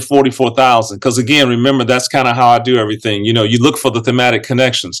 144,000. Because again, remember, that's kind of how I do everything. You look for the thematic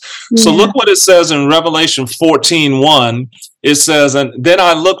connections. So look what it says in Revelation 14:1. it says, and then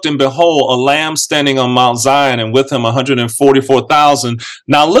I looked, and behold, a lamb standing on Mount Zion, and with him 144,000.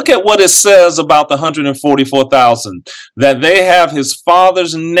 Now look at what it says about the 144,000, that they have his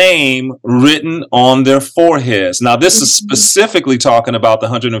father's name written on their foreheads. Now this is specifically talking about the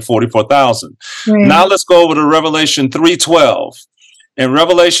 144,000. Right. Now let's go over to Revelation 3:12. And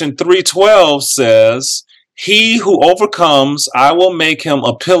Revelation 3:12 says, he who overcomes, I will make him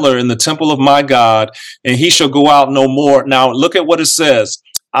a pillar in the temple of my God, and he shall go out no more. Now, look at what it says.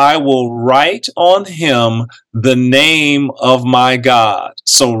 I will write on him the name of my God.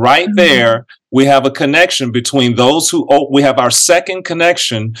 So right there, we have a connection between those who, we have our second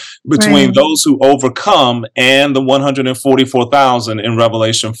connection between those who overcome and the 144,000 in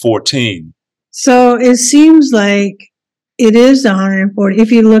Revelation 14. So it seems like it is 140.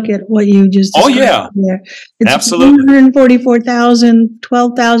 If you look at what you just described there, it's absolutely 144,000,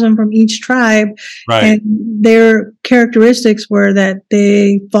 12,000 from each tribe, right? And their characteristics were that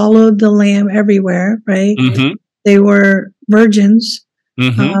they followed the Lamb everywhere, right? Mm-hmm. They were virgins,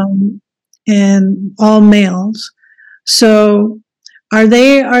 and all males. So, are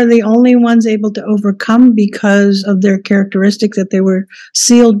they the only ones able to overcome because of their characteristics, that they were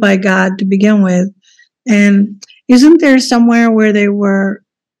sealed by God to begin with? And isn't there somewhere where they were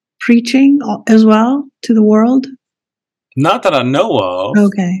preaching as well to the world? Not that I know of.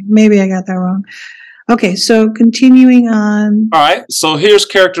 Okay, maybe I got that wrong. Okay, so continuing on. All right, so here's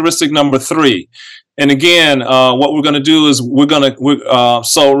characteristic number 3. And again, what we're going to do is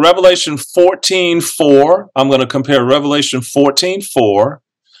so Revelation 14:4, I'm going to compare Revelation 14:4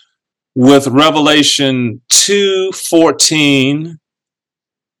 with Revelation 2:14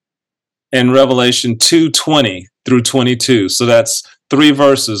 and Revelation 2:20 through 22. So that's 3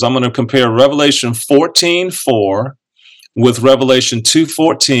 verses. I'm going to compare Revelation 14:4 with Revelation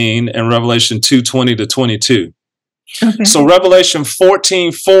 2:14 and Revelation 2:20 to 22. Okay. So Revelation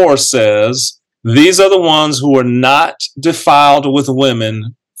 14:4 says, these are the ones who are not defiled with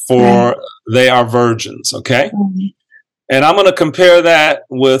women, for they are virgins. Okay. Mm-hmm. And I'm going to compare that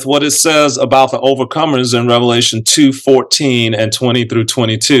with what it says about the overcomers in Revelation 2:14 and 20 through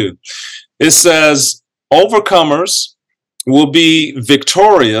 22. It says, overcomers will be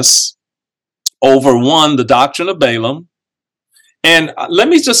victorious over, 1, the doctrine of Balaam. And let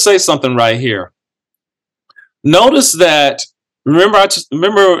me just say something right here. Notice that,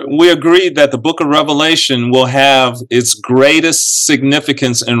 remember we agreed that the book of Revelation will have its greatest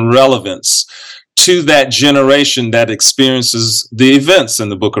significance and relevance to that generation that experiences the events in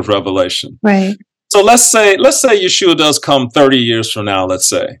the book of Revelation. Right. So let's say Yeshua does come 30 years from now, let's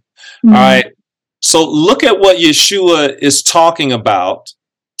say. Mm-hmm. All right. So look at what Yeshua is talking about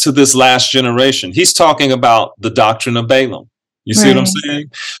to this last generation. He's talking about the doctrine of Balaam. You see what I'm saying?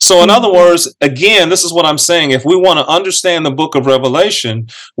 So in other words, again, this is what I'm saying. If we want to understand the book of Revelation,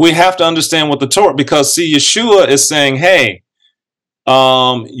 we have to understand what the Torah, because see, Yeshua is saying, hey,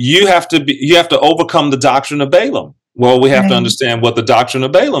 you have to overcome the doctrine of Balaam. Well, we have to understand what the doctrine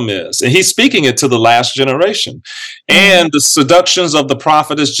of Balaam is. And he's speaking it to the last generation. And the seductions of the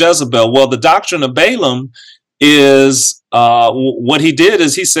prophetess Jezebel. Well, the doctrine of Balaam is, what he did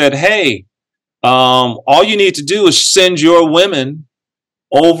is he said, hey, all you need to do is send your Moabite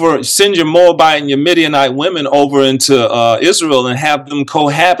and your Midianite women over into Israel and have them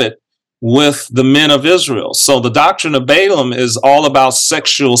cohabit with the men of Israel. So the doctrine of Balaam is all about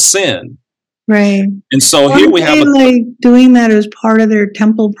sexual sin. Right. And so here we have doing that as part of their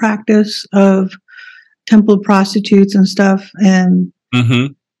temple practice of temple prostitutes and stuff, and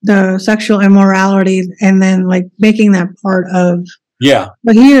the sexual immorality, and then like making that part of. Yeah.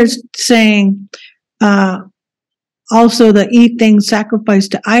 But here's saying also to eat things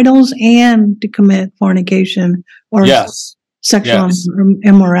sacrificed to idols and to commit fornication or sexual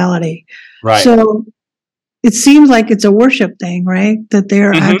immorality. Right. So it seems like it's a worship thing, right? That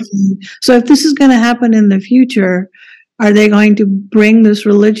they're actually. So if this is going to happen in the future, are they going to bring this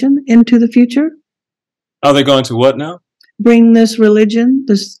religion into the future? Are they going to what now? Bring this religion,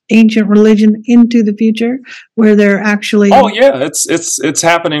 this ancient religion, into the future, where they're actually. Oh yeah, it's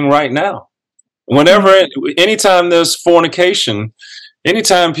happening right now. Anytime there's fornication,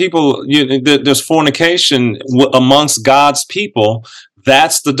 anytime there's fornication amongst God's people,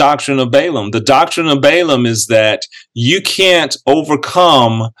 that's the doctrine of Balaam. The doctrine of Balaam is that you can't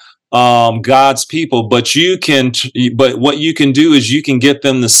overcome God's people, but what you can do is you can get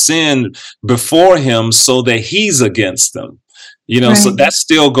them to sin before him so that he's against them. So that's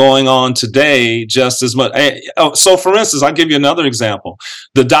still going on today just as much. So, for instance, I'll give you another example.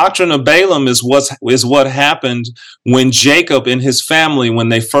 The doctrine of Balaam is what happened when Jacob and his family, when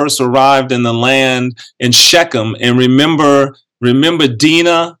they first arrived in the land in Shechem. And remember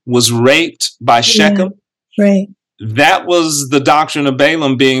Dinah was raped by Shechem? Yeah, right. That was the doctrine of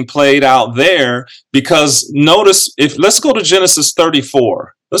Balaam being played out there, because notice, let's go to Genesis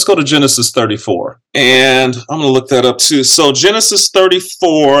 34. Let's go to Genesis 34. And I'm going to look that up too. So Genesis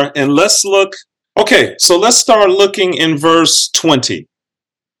 34, and let's look. Okay, so let's start looking in verse 20.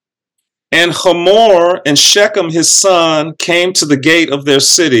 And Hamor and Shechem his son came to the gate of their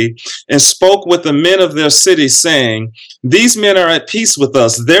city and spoke with the men of their city, saying, these men are at peace with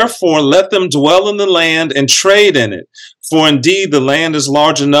us. Therefore, let them dwell in the land and trade in it. For indeed, the land is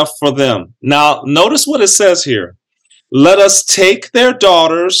large enough for them. Now, notice what it says here. Let us take their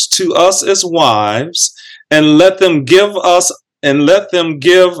daughters to us as wives, and let us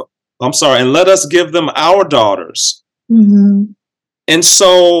give them our daughters. Mm-hmm. And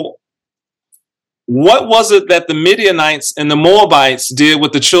so, what was it that the Midianites and the Moabites did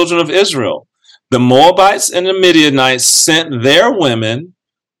with the children of Israel? The Moabites and the Midianites sent their women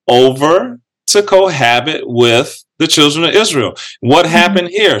over to cohabit with the children of Israel. What happened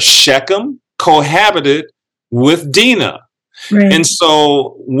here? Shechem cohabited with Dinah. Right. And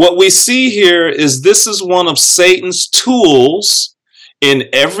so what we see here is this is one of Satan's tools in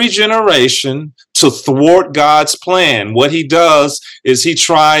every generation to thwart God's plan. What he does is he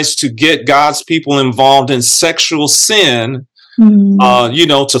tries to get God's people involved in sexual sin,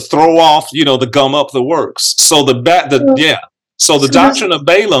 to throw off, the gum up the works. So the doctrine of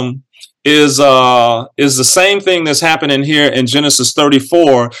Balaam is the same thing that's happening here in Genesis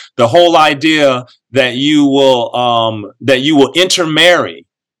 34. The whole idea that you will intermarry,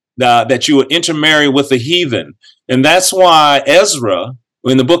 that you will intermarry with the heathen. And that's why Ezra,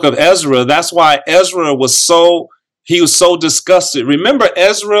 in the book of Ezra, that's why Ezra was so disgusted. Remember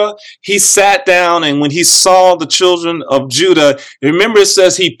Ezra, he sat down, and when he saw the children of Judah, remember it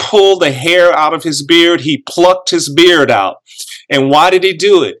says he pulled the hair out of his beard, he plucked his beard out. And why did he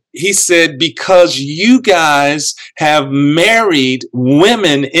do it? He said, because you guys have married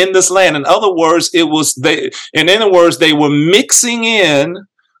women in this land. In other words, they were mixing in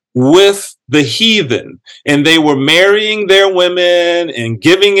with the heathen, and they were marrying their women and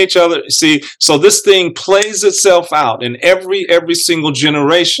giving each other. See, so this thing plays itself out in every single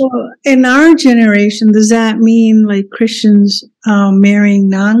generation. Well, in our generation, does that mean like Christians marrying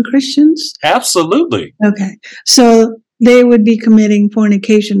non-Christians? Absolutely. Okay. So they would be committing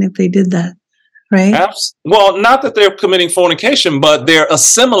fornication if they did that, right? Well, not that they're committing fornication, but they're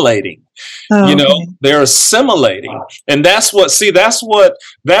assimilating. They're assimilating. And that's what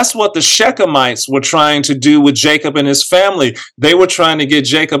the Shechemites were trying to do with Jacob and his family. They were trying to get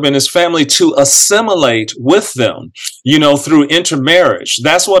Jacob and his family to assimilate with them, through intermarriage.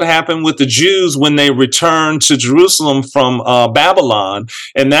 That's what happened with the Jews when they returned to Jerusalem from Babylon.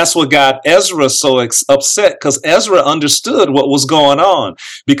 And that's what got Ezra so upset, because Ezra understood what was going on.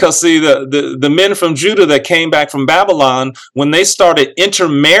 Because see, the men from Judah that came back from Babylon, when they started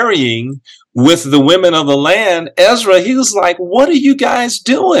intermarrying with the women of the land, Ezra, he was like, what are you guys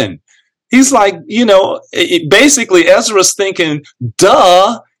doing? He's like, basically Ezra's thinking,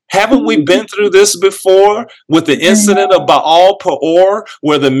 duh, haven't we been through this before with the incident of Baal Peor,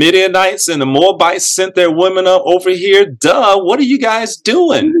 where the Midianites and the Moabites sent their women up over here? Duh, what are you guys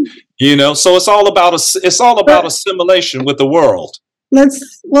doing? So it's all about assimilation with the world. That's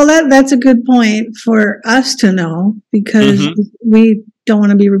a good point for us to know, because we don't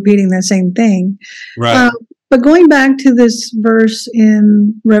want to be repeating the same thing. Right. But going back to this verse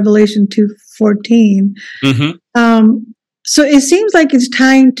in Revelation 2:14, so it seems like it's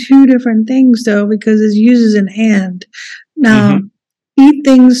tying two different things, though, because it uses an and. Now, eat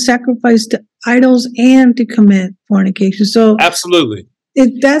things sacrificed to idols and to commit fornication. So absolutely,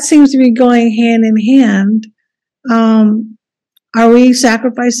 that seems to be going hand in hand. Are we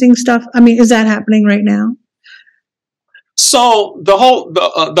sacrificing stuff? I mean, is that happening right now? So the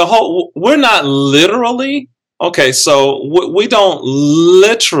whole, we're not literally, okay, so we don't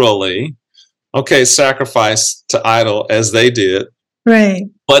literally, sacrifice to idol as they did. Right.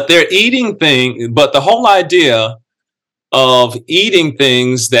 But they're eating but the whole idea of eating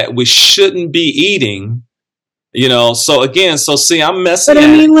things that we shouldn't be eating, so again, see, I'm messing. But I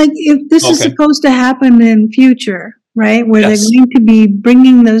mean, like, if this is supposed to happen in future, right, where they're going to be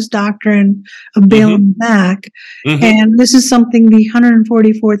bringing this doctrine of Balaam back, and this is something the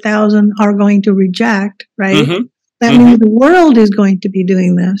 144,000 are going to reject, right? That means the world is going to be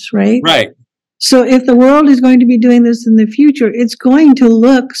doing this, right? Right. So if the world is going to be doing this in the future, it's going to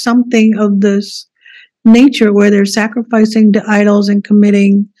look something of this nature where they're sacrificing to idols and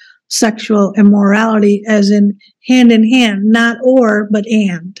committing sexual immorality, as in hand, not or, but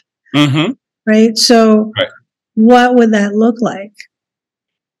and. Mm-hmm. Right? So what would that look like?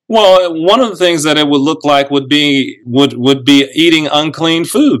 Well, one of the things that it would look like would be eating unclean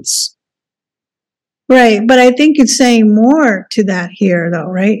foods. Right. But I think it's saying more to that here, though,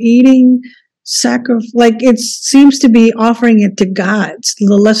 right? Eating like it seems to be offering it to gods,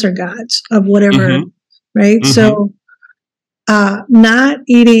 the lesser gods of whatever, right? Mm-hmm. So not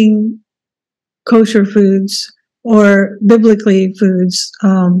eating kosher foods or biblically foods,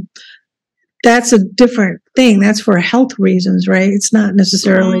 that's a different thing. That's for health reasons, right? It's not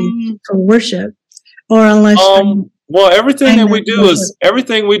necessarily for worship, or unless. Well, everything we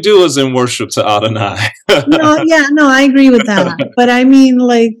do is in worship to Adonai. No, I agree with that. But I mean,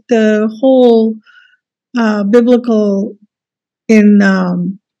 like the whole biblical in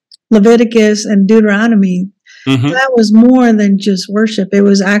Leviticus and Deuteronomy, that was more than just worship. It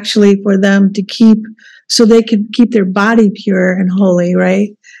was actually for them to keep, so they could keep their body pure and holy,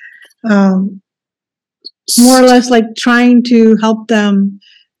 right? More or less like trying to help them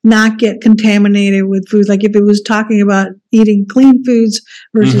not get contaminated with foods. Like if it was talking about eating clean foods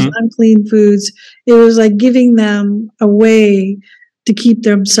versus unclean foods, it was like giving them a way to keep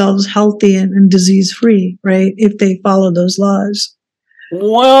themselves healthy and disease free, right? If they follow those laws.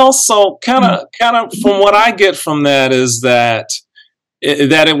 Well, so kind of from what I get from that is that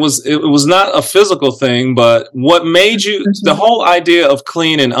it was not a physical thing, but what made you, the whole idea of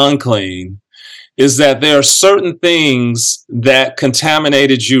clean and unclean is that there are certain things that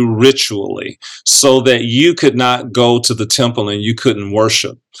contaminated you ritually so that you could not go to the temple and you couldn't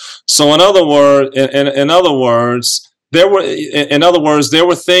worship. So in other words, there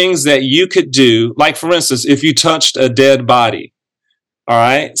were things that you could do, like for instance, if you touched a dead body. All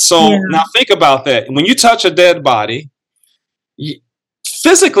right. So now think about that. When you touch a dead body,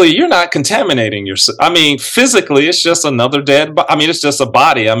 physically, you're not contaminating yourself. I mean, physically, it's just another dead body. I mean, it's just a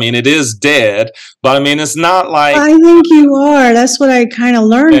body. I mean, it is dead, but I mean, it's not like. I think you are. That's what I kind of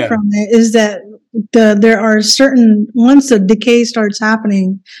learned from it, is that there are certain, once the decay starts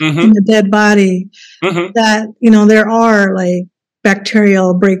happening in the dead body, that, there are like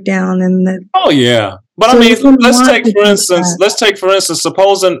bacterial breakdown and that. Oh, yeah. But so I mean, let's take for instance,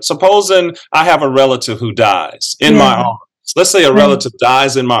 supposing I have a relative who dies in my arms. Let's say a relative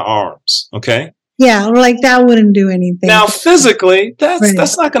dies in my arms. Okay. Yeah. Like that wouldn't do anything. Now, physically,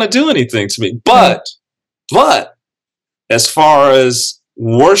 that's not going to do anything to me. But as far as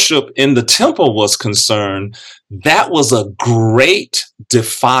worship in the temple was concerned, that was a great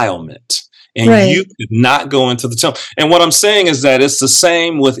defilement. And you could not go into the temple. And what I'm saying is that it's the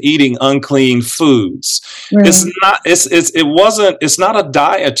same with eating unclean foods. Right. It's not a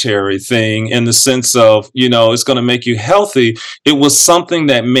dietary thing in the sense of, it's going to make you healthy. It was something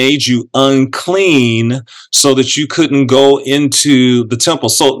that made you unclean so that you couldn't go into the temple.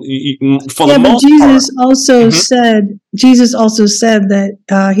 So for the most part, Jesus also said that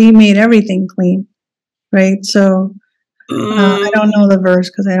he made everything clean. Right. So I don't know the verse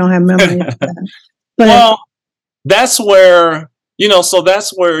because I don't have memory of that. But that's where, because,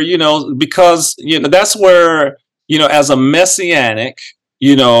 that's where, as a messianic,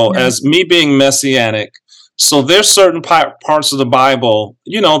 as me being messianic, so there's certain parts of the Bible,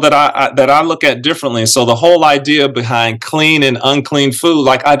 that I look at differently. So the whole idea behind clean and unclean food,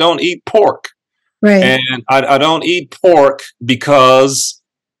 like I don't eat pork. Right. And I don't eat pork because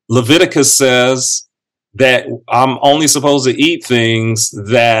Leviticus says that I'm only supposed to eat things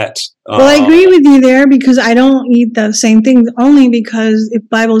that. Well, I agree with you there because I don't eat the same thing only because if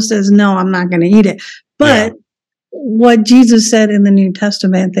Bible says no, I'm not going to eat it. But what Jesus said in the New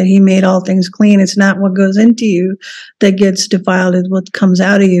Testament, that he made all things clean, it's not what goes into you that gets defiled, it's what comes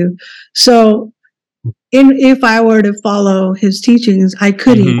out of you. So if I were to follow his teachings, I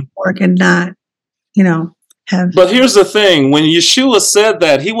could eat pork and not, But here's the thing. When Yeshua said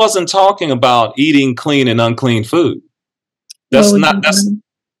that, he wasn't talking about eating clean and unclean food. That's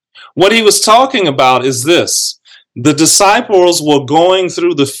what he was talking about is this. The disciples were going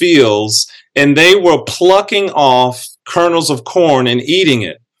through the fields and they were plucking off kernels of corn and eating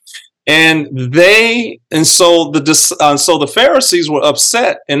it. So the Pharisees were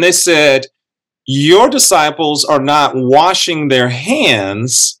upset and they said, your disciples are not washing their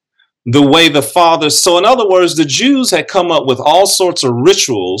hands the way the Father. So in other words, the Jews had come up with all sorts of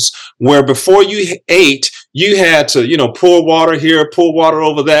rituals where before you ate, you had to, pour water here, pour water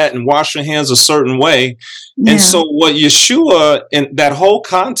over that, and wash your hands a certain way. Yeah. And so what Yeshua, in that whole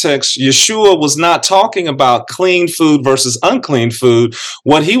context, Yeshua was not talking about clean food versus unclean food.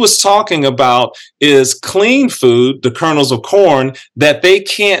 What he was talking about is clean food, the kernels of corn, that they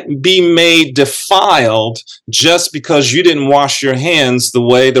can't be made defiled just because you didn't wash your hands the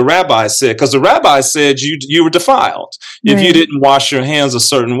way the rabbi said. Because the rabbi said you were defiled if you didn't wash your hands a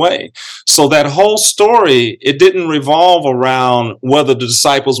certain way. So that whole story, it didn't revolve around whether the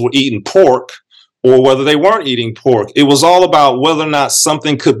disciples were eating pork or whether they weren't eating pork. It was all about whether or not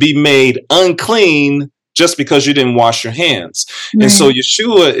something could be made unclean just because you didn't wash your hands. Right. And so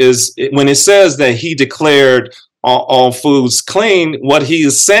Yeshua is, when it says that he declared all foods clean, what he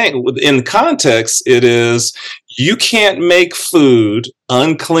is saying in context, it is you can't make food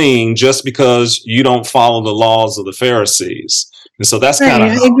unclean just because you don't follow the laws of the Pharisees. And so that's kind of.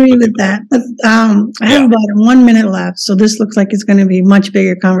 I agree with that. But I have about 1 minute left, so this looks like it's going to be a much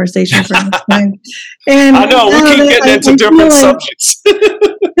bigger conversation for next time. And I know we keep getting into different subjects.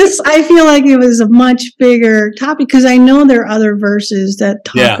 I feel like it was a much bigger topic because I know there are other verses that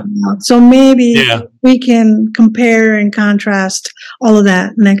talk about. So maybe we can compare and contrast all of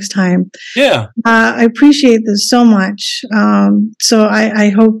that next time. Yeah. I appreciate this so much. So I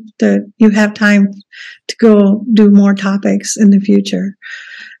hope that you have time to go do more topics in the future.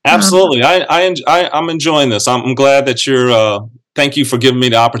 Absolutely. I'm enjoying this. I'm glad that you're, thank you for giving me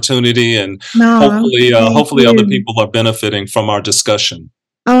the opportunity, and hopefully other people are benefiting from our discussion.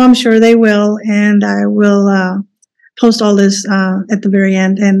 Oh, I'm sure they will. And I will post all this at the very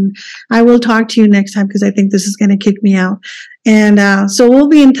end. And I will talk to you next time because I think this is going to kick me out. And so we'll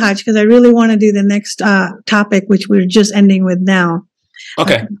be in touch because I really want to do the next topic, which we're just ending with now.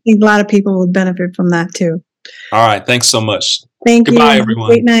 Okay. I think a lot of people would benefit from that too. All right. Thanks so much. Thank you. Goodbye, everyone.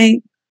 Great night.